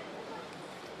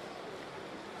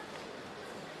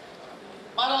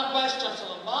 Madam Vice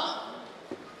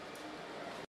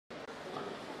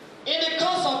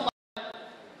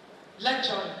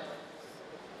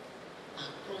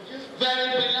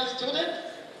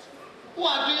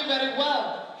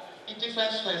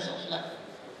different spheres of life,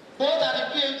 both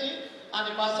at the PhD and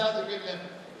the master's degree level.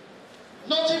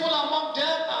 Notable among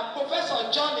them are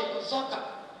Professor Johnny Uzoka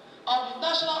of the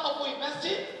National Open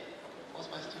University, was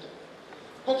my student.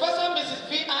 Professor Mrs.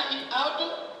 V.I.E. Audu,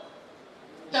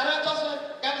 Director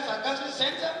of Ghana's and Counseling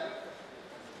Center.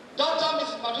 Dr.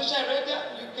 Mrs. Patricia Heredia,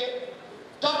 UK.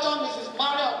 Dr. Mrs.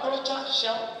 Maria Okorocha,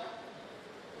 Shell.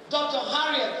 Dr.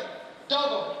 Harriet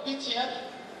Dogo, PTF.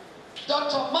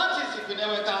 Dr. Martins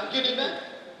Ibineweka, Unimed.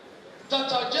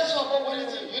 Dr. Jesuabo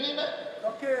Wellington, Unimed.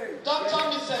 Okay. Dr.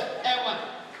 Mrs. Ewan,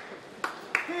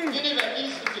 Unimed,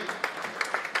 ECP.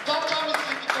 Dr.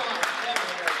 Mrs. Victoria,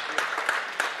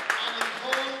 and a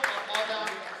whole of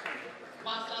other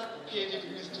master's PhD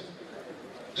degree students.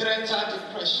 Parental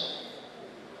depression.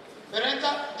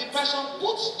 Parental depression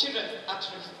puts children at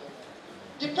risk.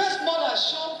 Depressed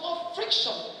mothers show more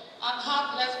friction and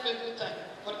have less playful time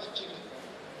for the children.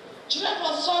 Children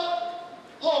from such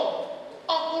home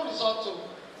often resort to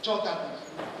drug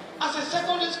abuse. As a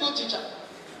secondary school teacher,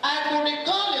 I could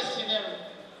recall a scenario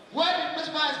where the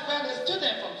principal expelled a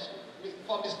student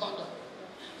from misconduct.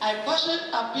 I personally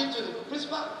appealed to the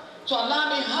principal to allow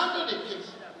me handle the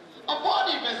case.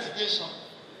 Upon the investigation,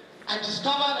 I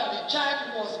discovered that the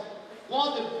child was one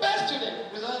of the best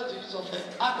students without the use of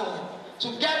alcohol to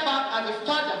get back at the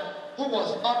father who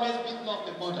was always beating up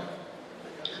the mother.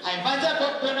 I invited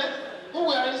both parents who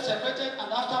were already separated,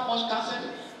 and after much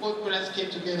counseling, both parents came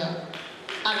together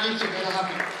and lived together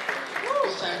happily.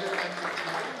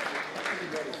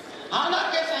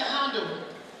 Another case I handled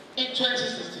in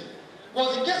 2016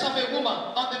 was the case of a woman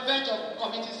on the verge of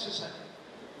committing suicide.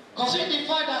 Considering the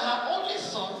fact that her only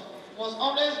son was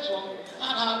always drunk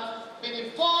and had been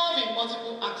involved in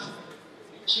multiple accidents,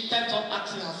 she kept on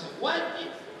asking herself, why me?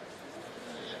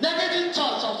 Negative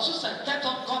thoughts of suicide kept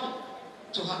on coming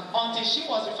to her until she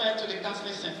was referred to the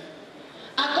counseling center.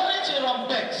 According to Ron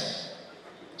Bex,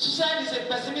 suicide is a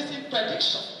pessimistic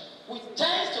prediction which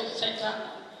tends to center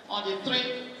on the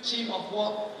three themes of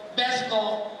what Bex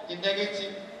called the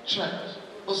negative trend.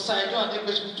 Osaido and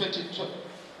English 2012.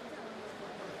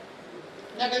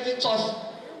 Negative thoughts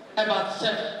about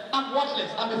self. I'm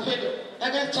worthless, I'm a failure.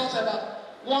 Negative thoughts about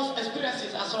one's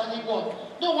experiences as surrounding world.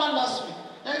 No one loves me.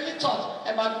 Negative thoughts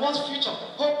about one's future,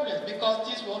 hopeless because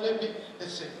things will only be the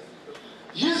same.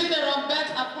 Using the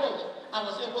Rambeck approach, I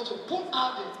was able to pull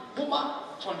out the woman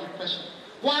from depression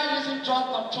while using drug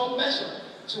control measures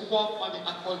to work on the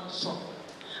alcoholic son.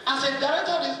 As a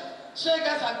director of the Sugar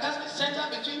and Counseling Center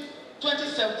between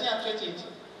 2017 and 2018,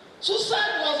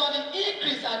 suicide was on the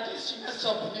increase at this University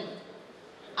of Benin,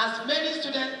 as many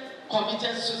students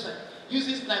committed suicide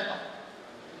using sniper.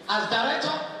 As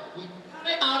director, we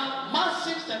carry out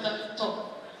massive center talk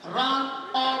around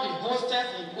all the hostels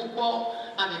in Ugbo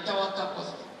and the Kewa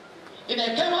campuses. In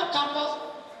the Kewa campus,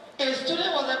 a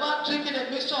student was about drinking a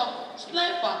mixture of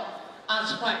sniper and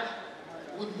Sprite.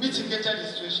 We mitigated the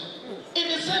situation. In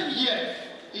the same year,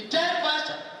 the then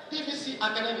vice PVC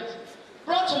academics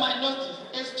brought to my notice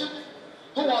a student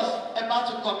who was about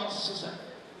to commit suicide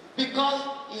because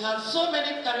he had so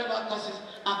many carryover courses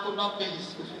and could not pay his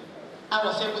school fee. I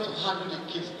was able to handle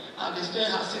the case, and the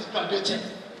student has since graduated.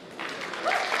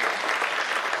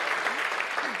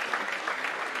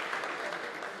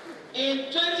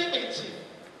 In 2018,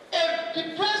 a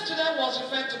depressed student was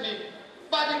referred to me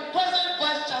by the present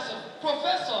Vice Chancellor,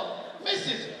 Professor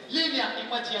Mrs. Lilia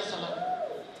Imatiya Salam.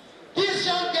 This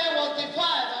young girl was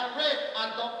defied and raped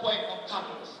at gunpoint on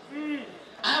campus.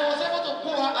 I was able to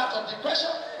pull her out of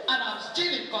depression, and I'm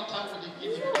still in contact with the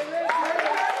individual.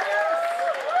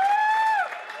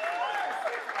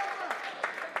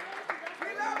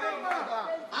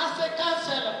 As a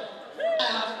counselor, I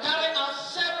have carried out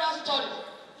several studies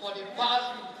for the past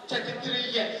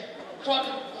 33 years, from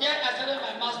the year I started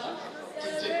my master's to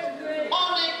date,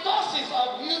 on the causes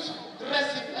of youth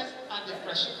resilience and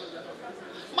depression.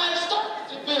 My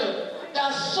study revealed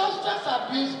that substance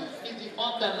abuse is the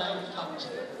underlying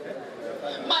factor.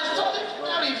 My study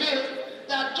revealed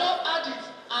that drug addicts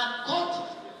and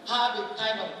cultists have a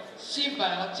kind of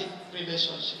symbiotic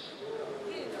relationship.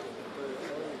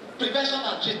 Prevention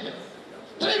and treatment.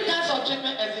 3 kinds of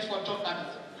treatment exist for drug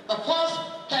addicts. The first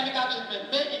chemical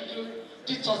treatment may include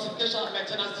detoxification and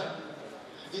maintenance therapy.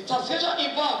 Detoxification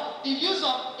involves the use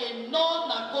of a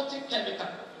non-narcotic chemical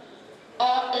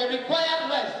or a required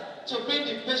rest to bring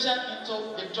the patient into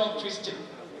a drug-free state.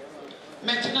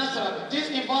 Maintenance therapy.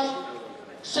 This involves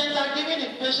center giving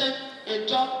the patient a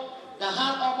drug that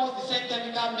has almost the same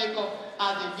chemical makeup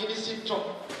as the illicit drug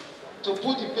to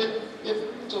put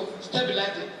to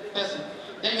stabilize the person.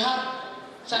 Then you have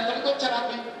psychological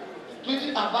therapy, including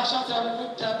aversion therapy,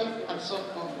 group therapy, and so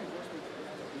on.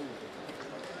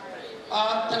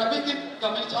 Therapeutic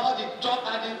community, all the drug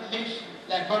addicts live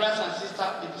like brothers and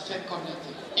sisters in the same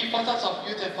community. Importance of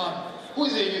youth empowerment. Who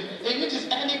is a youth? A youth is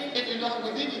any individual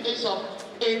within the age of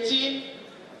 18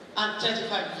 and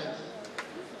 35 years.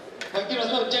 But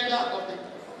irrespective of gender,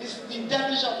 the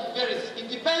definition varies. It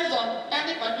depends on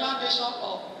any particular nation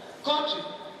or country.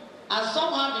 And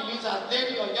some have the youth as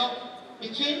lady or young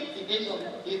between the age of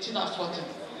 18 and 14.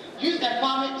 Youth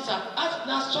empowerment is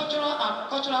a structural and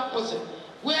cultural process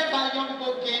whereby young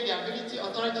people gain the ability,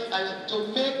 authority, and to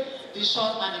make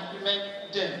decisions and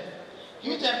implement them.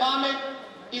 Youth empowerment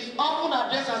is often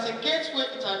addressed as a gateway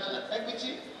to international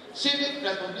equity, civic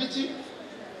responsibility,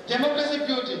 democracy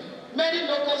building. Many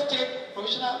local, state,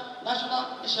 provincial,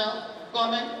 national, national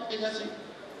government agencies,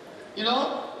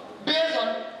 based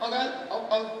on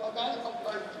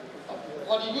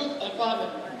for the youth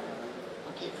empowerment.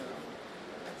 Okay.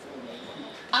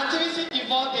 Activities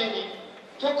involved daily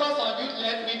focus on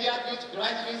youth-led media, youth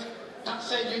rights, youth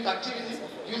council, youth activities,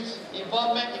 youth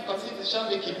involvement in community decision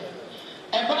making.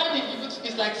 Empowering the youth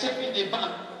is like saving a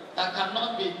bank that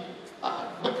cannot be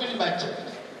broken by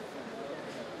terrorists.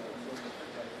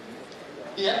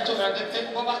 They have to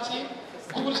eradicate poverty,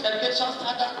 good education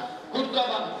standard, good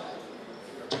governance,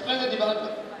 technology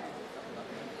development,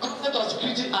 concept of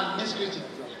security and insecurity.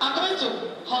 According to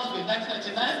Husband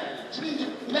 1999,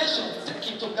 it measures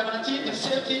taken to guarantee the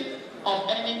safety of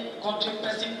any country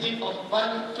presenting of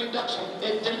value, freedom from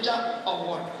a danger or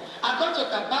war. According to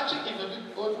Kabachi in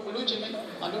Olujimi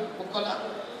and Bukola,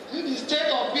 the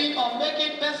state of being or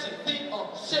making person think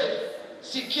of safe,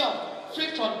 secure,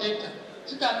 free from danger.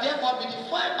 So can therefore be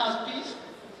defined as peace,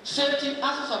 safety,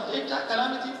 absence of danger,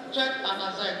 calamity, threat, and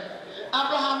anxiety.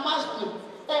 Abraham Maslow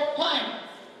opined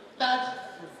that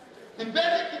the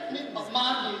basic need of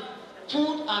man is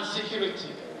food and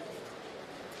security.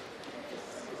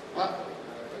 Well,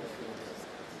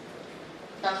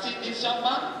 you can see this young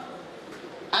man.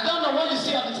 I don't know what you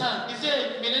see on his hand. Is it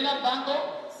a millennial bango?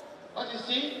 What you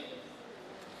see?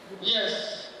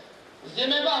 Yes. Is he a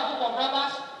member of a group of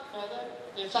robbers?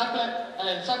 In circle,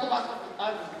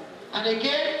 and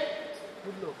again,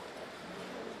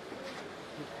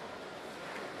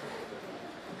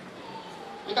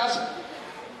 because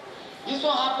this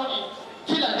one happened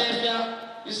in Philadelphia,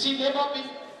 you see labor being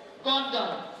gone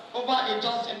down over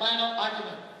just a minor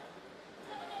argument.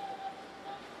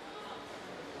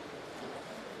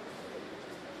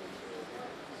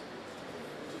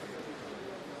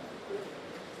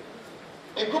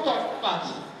 A group of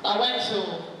parts that went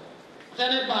to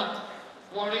Zenith Bank,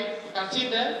 Warri, you can see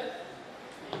there.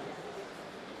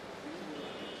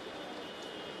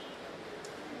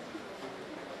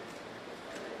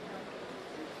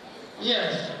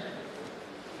 Yes.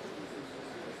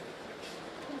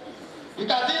 You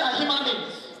can see that human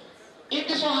beings. If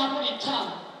this one happened in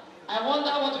town, I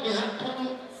wonder what will be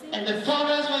happening in the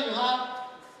forest where you have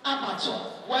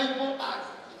abattoir, where people are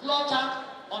slaughtered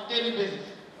on daily basis.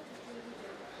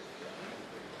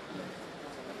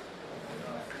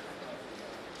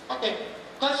 Okay,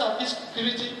 because of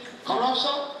insecurity,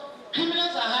 corruption,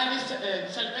 criminals are highly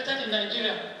celebrated in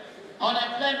Nigeria.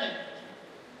 Unemployment.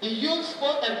 The youth,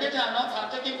 both educated and not,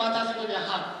 are taking matters into their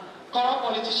hand. Corrupt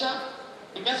politicians,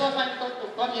 investors find to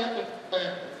come here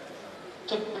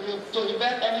to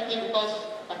invest anything because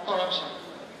of corruption.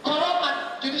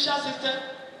 Corrupt judicial system,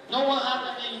 no one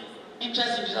has any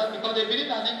interest in judicial because they believe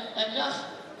that Nigerians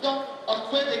don't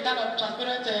create a kind of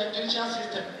transparent judicial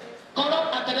system.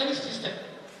 Corrupt academic system.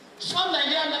 Some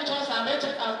Nigerian lecturers are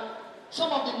rated as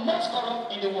some of the most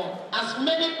corrupt in the world, as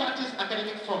many practice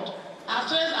academic fraud. Our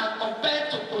students are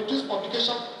compelled to produce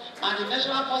publications, and the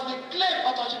national force claim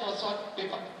authorship of such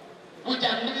paper, with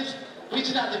their names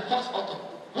written as the first author,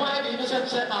 while the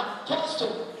universities are forced to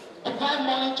provide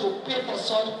money to pay for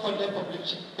such funded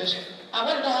publication. And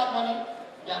when they don't have money,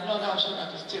 they have no other option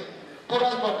than to steal.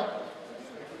 Porous brother.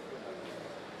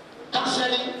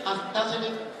 Counseling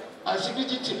and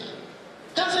security tips.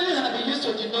 Counseling has been used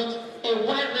to denote a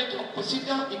wide range of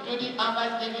procedures, including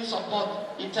advice, giving support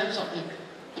in terms of it.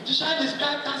 It usually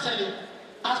describes counseling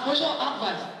as positional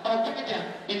advice or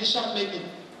guidance in decision making.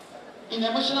 In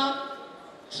emotional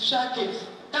social case,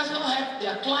 counselors help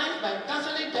their clients by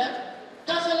counseling them.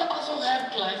 Counselors also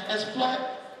help clients explore,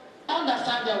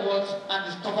 understand their words, and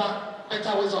discover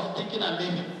better ways of thinking and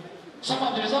living. Some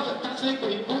of the results of counseling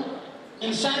could include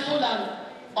insightful and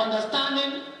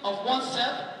understanding of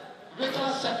oneself,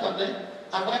 greater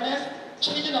self-awareness,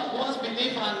 changing of one's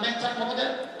belief and mental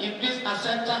model, increased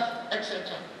acceptance,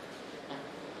 etc.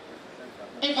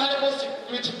 Invaluable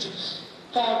security tips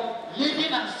for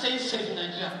living and staying safe in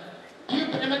Nigeria.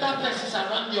 Build perimeter fences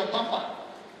around your compound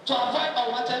to avoid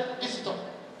unwanted visitors.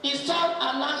 Install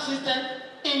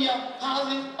in your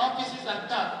houses, offices, and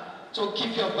cars to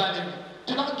keep your valuable.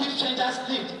 Do not give strangers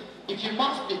lift if you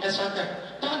must be extracted.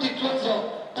 Don't disclose your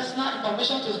personal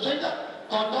information to strangers.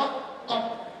 Conduct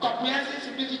comprehensive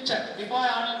security checks before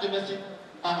hiring domestic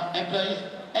employees.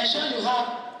 Ensure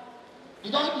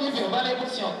you don't leave your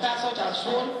valuables in your car, such as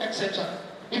phone, etc.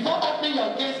 Before opening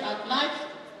your gates at night,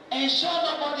 ensure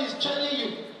nobody is trailing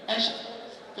you.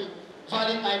 Ensure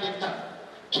valid ID card.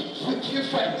 Keep with few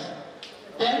friends.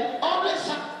 Then always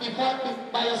have before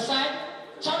by your side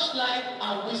torchlight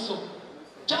and whistle,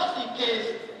 just in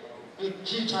case the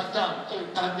kids are down, so you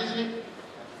can easily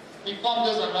inform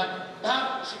those around.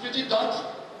 Have security dogs.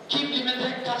 Keep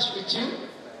limited cash with you.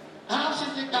 Have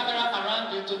CCTV camera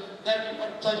around you to help you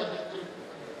touch your history.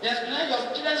 Explain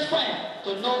your children's friend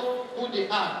to know who they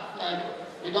are, and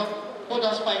you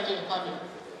don't spy into your family.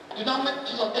 You don't make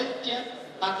use of ATM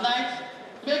at night.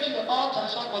 Make sure all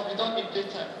transactions must be done in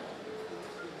daytime.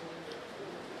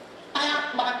 I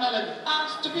have my acknowledgement. I'm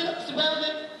stupidly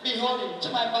beholding to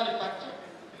my benefactor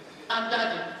and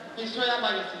daddy, His Royal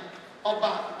Majesty,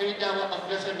 Oba Iridawa of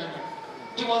blessed memory.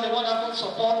 He was a wonderful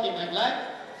support in my life.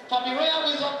 From the royal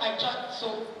wisdom I drank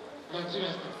so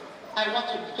luxuriously. I want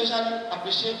to especially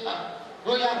appreciate our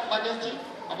Royal Majesty,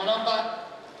 Amanamba,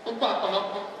 Upa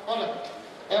Kolombo, Ola,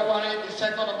 Ewari, the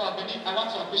second of our Benin. I want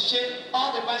to appreciate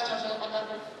all the Vice Chancellors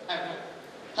under I know.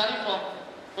 Starting from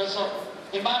Professor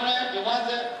Emmanuel,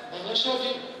 Iwaze,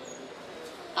 Oshodi,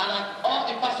 and all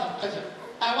the past and present.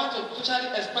 I want to especially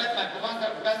express my profound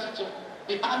gratitude to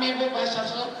the amiable Vice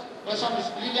Chancellor, Professor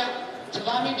Ms. Lilia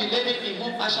Salami, the lady in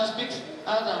whom Asha speaks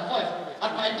out and voice.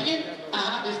 At my team, I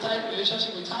have this tight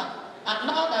relationship with her, and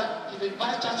now that she's the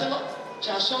Vice Chancellor, she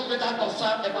has shown greater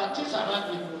concern about things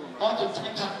around me. I want to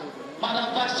thank her.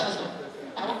 Madam Vice Chancellor,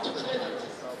 I want to say that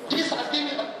this has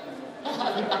given me who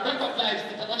has been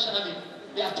recognized internationally.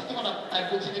 They are taking one of my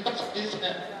books because of this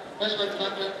respect.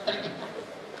 Thank you.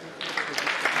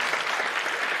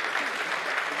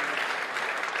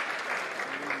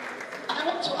 I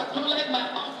want to acknowledge my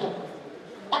uncle,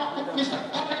 Mr.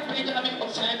 Patrick Benjamin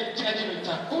Osai, the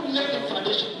Jedi, who laid the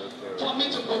foundation for me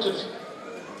to go to school.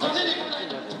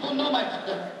 Considering people know my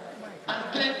father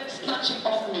and great snatching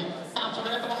of me, I'm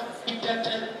forever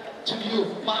indebted to you,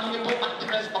 my amiable and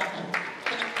dearest uncle.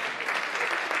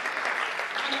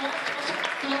 And I want to also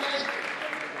acknowledge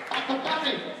Uncle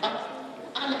Patrick,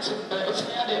 Alex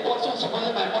Osai, they also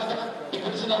supported my mother in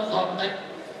prison of government.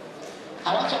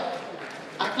 I want to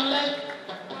acknowledge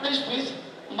my parish priest,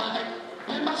 my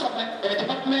members of my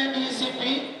department,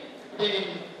 ECP, the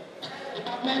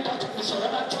department of the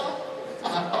Soranator, the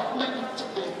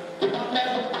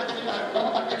department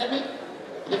of academic,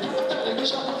 the department of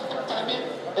education of timing,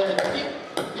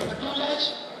 we acknowledge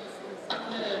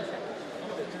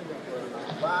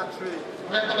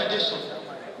recommendation.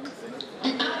 The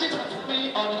active and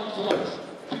family on loved ones,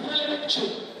 prevailing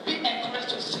should be encouraged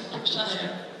to seek professional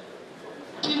help.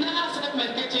 Denial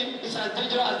self-medicating is as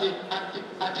dangerous as the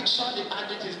addiction the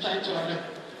addict is trying to avoid.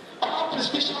 All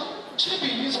prescription should be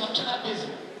used on trial basis,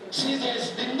 since there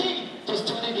is the need to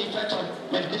study the effect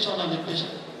of medication on the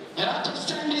patient. There are to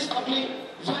send this ugly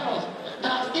virus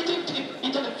that has eaten deep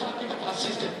into the fabric of our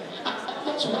system and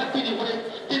almost wiping away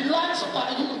the lives of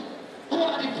our youth, who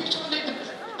are the future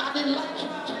leaders and the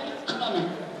life-threatening economy.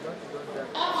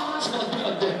 All hands must be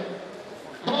on them.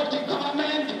 Both the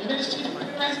government, the ministry, the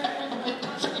parents, everybody,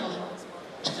 counselors.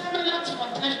 Seminars for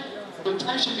attention. The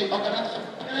time should be organized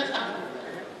for parents and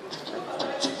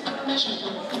government should be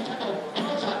people of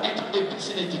growth and enter the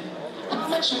vicinity.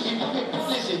 Government should involve a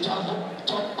policy to avoid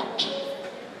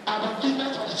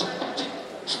advertisement of psychotic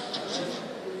substances.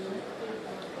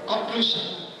 Conclusion.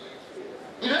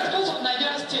 The response of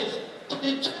Nigerian states to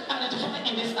the threat identified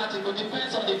in this article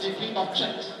depends on the degree of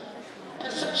threat.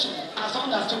 Exception, as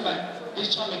understood by the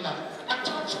lawmaker,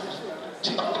 attacks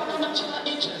the overall national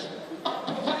interest of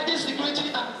providing security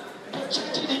and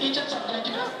protecting the interests of the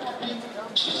Nigerian public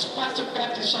should suffice to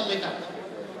guide the lawmaker.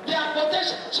 There are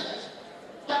potential threats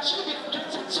that should be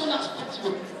addressed as soon as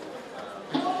possible.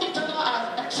 Both internal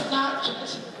and external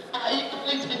threats are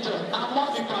equally dangerous and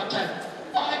must be prioritized.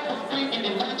 Oil pumping in the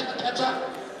Niger Delta,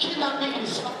 kidnapping in the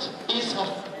southeast of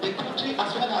the country,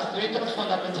 as well as religious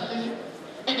fundamentalism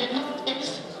in the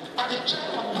northeast, and the threat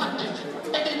from bandits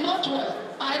in the northwest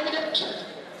are immediate threats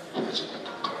which should be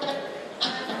accorded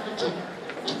high priority.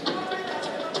 The government that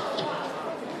is not far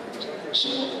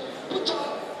should put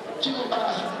up to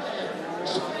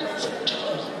surveillance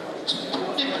controls to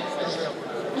cool the virus.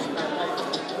 We cannot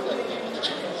continue to live in the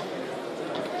trees.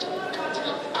 Regional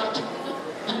cartels are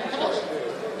and both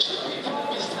should be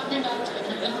involved in stabbing out and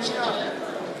relentless fire,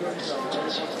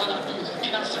 tensions and abuse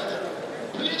in assets.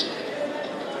 Religion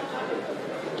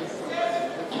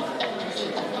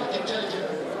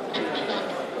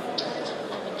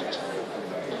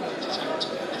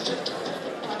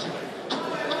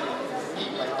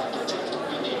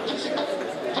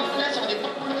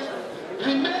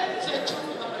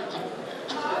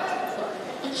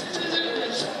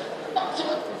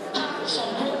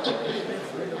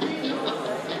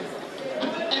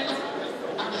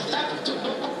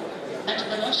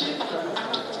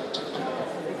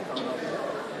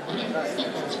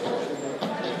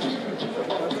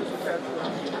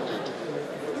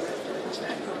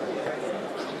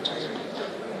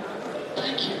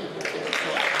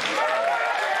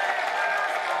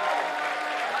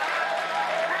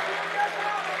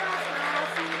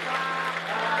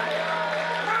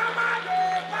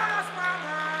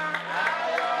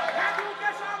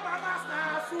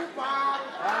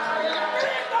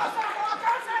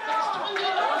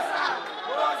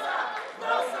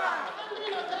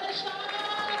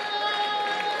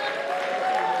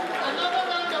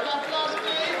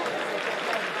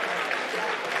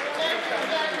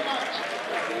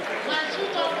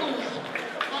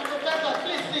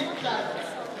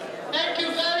Thank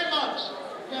you very much.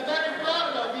 We are very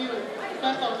proud of you,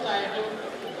 Professor Saidu.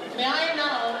 May I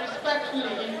now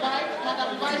respectfully invite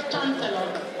Madam Vice Chancellor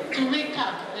to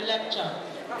recap the lecture.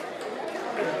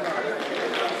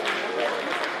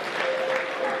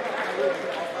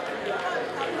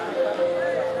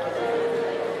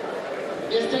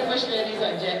 Distinguished ladies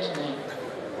and gentlemen,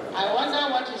 I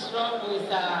wonder what is wrong with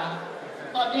our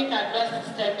public address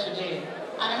system today.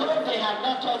 I hope they have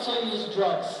not also used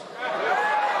drugs.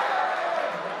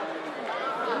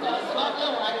 Because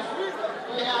otherwise,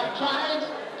 we have tried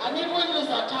and even used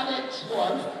alternate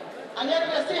ones, and yet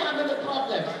we're still having the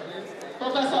problem.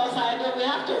 Professor Saido, we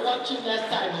have to watch you next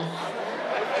time,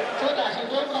 so that you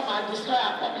don't come and destroy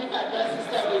our public address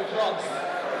system with drugs.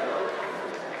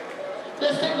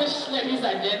 Distinguished ladies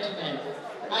and gentlemen,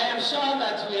 I am sure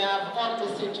that we have all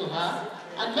listened to her,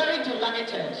 and very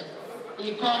delighted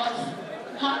because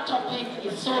her topic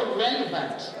is so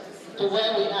relevant to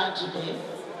where we are today,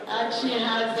 and she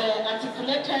has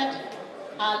articulated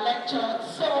her lecture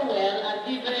so well and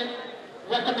given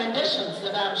recommendations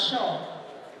that I'm sure,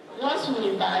 once we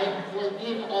imbibe, will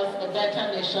give us a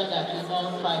better nation that we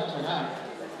all try to have.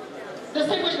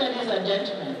 Distinguished ladies and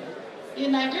gentlemen,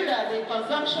 in Nigeria, the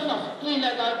consumption of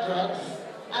illegal drugs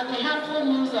and the harmful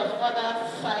use of other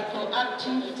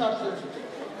psychoactive substances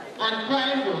and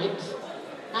crime rates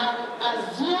have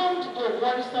assumed a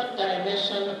worrisome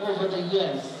dimension over the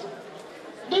years.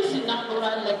 This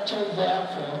inaugural lecture,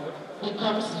 therefore,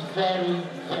 becomes very,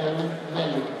 very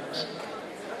relevant.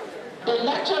 The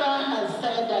lecturer has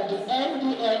said that the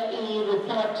NDLE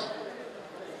report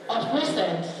of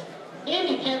recent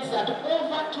indicates that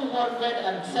over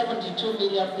 272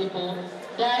 million people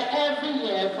die every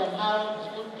year from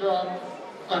harmful drug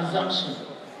consumption.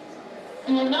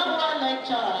 The inaugural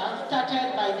lecturer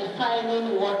started by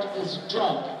defining what is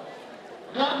drug.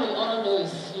 Drug, we all know,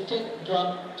 is you take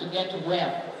drug to get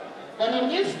well. But in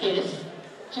this case,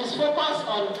 she's focused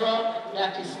on drug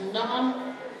that is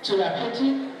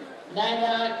non-therapeutic,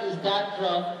 neither is that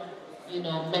drug,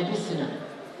 medicinal.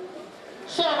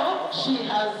 So she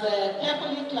has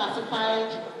carefully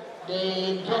classified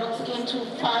the drugs into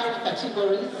 5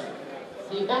 categories: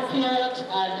 the opioid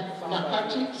and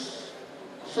narcotics,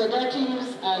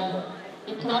 sedatives and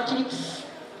hypnotics,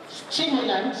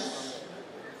 stimulants,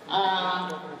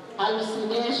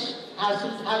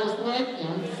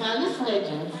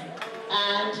 hallucinogens,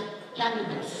 and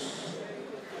cannabis.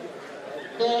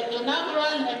 The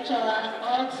inaugural lecturer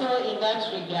also in that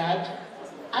regard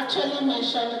actually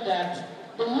mentioned that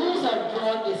the use of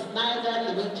drug is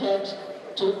neither limited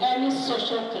to any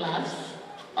social class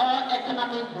or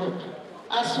economic group,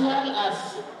 as well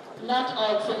as not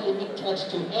also limited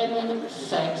to any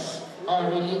sex or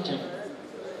religion.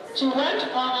 She went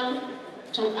on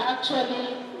to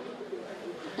actually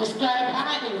describe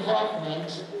her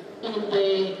involvement in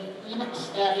the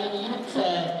youth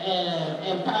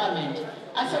empowerment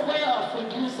as a way of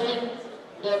reducing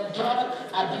the drug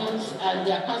abuse and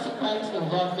their consequent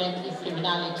involvement in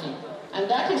criminality. And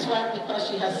that is why, because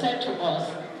she has said to us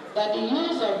that the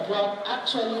use of drug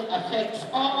actually affects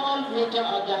all major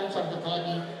organs of the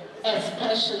body,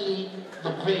 especially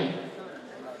the brain.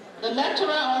 The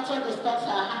lecturer also discussed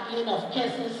her handling of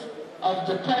cases of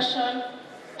depression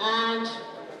and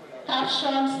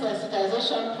captioned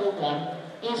sensitization program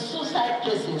in suicide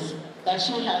cases that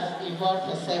she has involved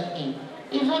herself in,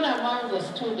 even among the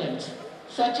students,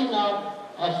 setting up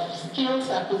of skills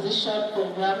acquisition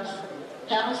programs,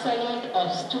 counseling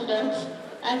of students,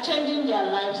 and changing their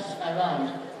lives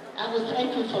around. And we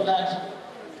thank you for that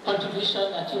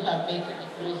contribution that you have made to the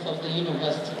growth of the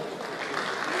university.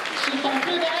 She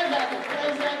concluded that the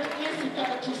present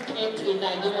insecurity state in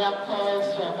Nigeria calls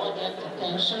for urgent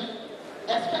attention,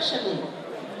 especially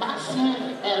massive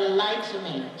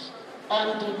enlightenment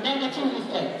on the negative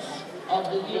effects of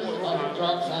the use of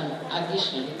drugs and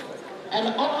addiction.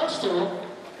 And also,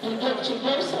 she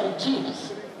gave some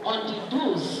tips on the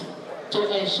do's to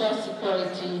ensure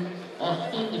security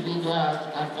of individuals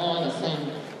and all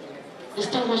assembled.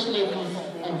 Distinguished ladies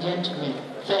and gentlemen,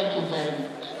 thank you very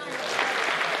much.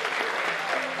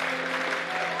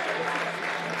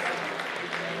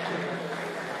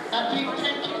 A big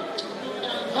thank you to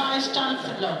the Vice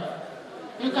Chancellor.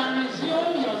 You can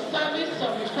resume your service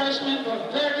of refreshment,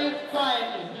 but very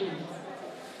quietly, please.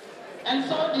 And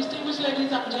so, distinguished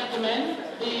ladies and gentlemen,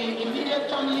 the immediate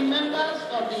family members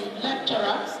of the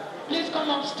lecturer, please come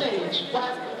up stage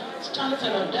while the Vice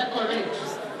Chancellor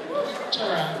decorates the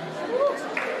lecturer.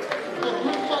 The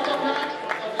group photograph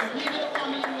of the immediate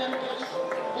family members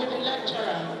with the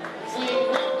lecturer. We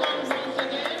welcome once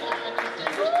again our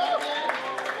distinguished audience,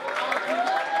 our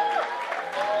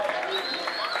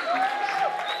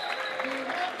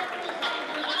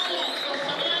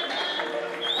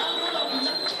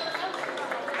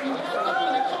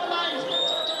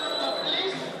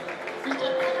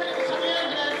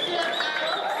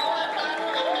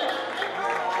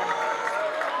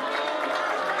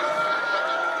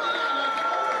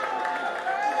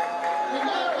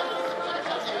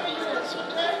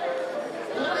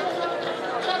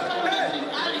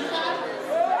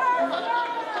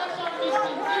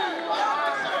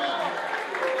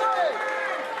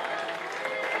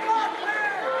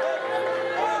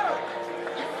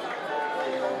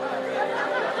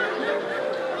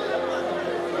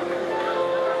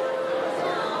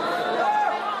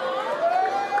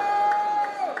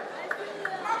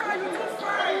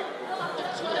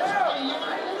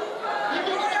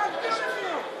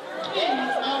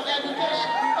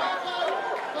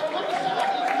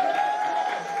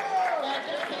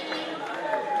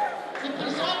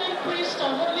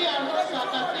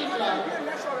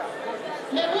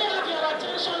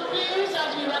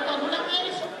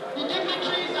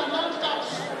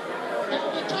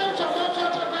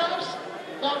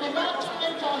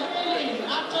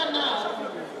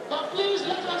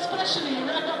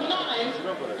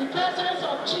the presence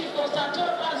of Chief Osato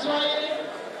Azwaye,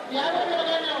 the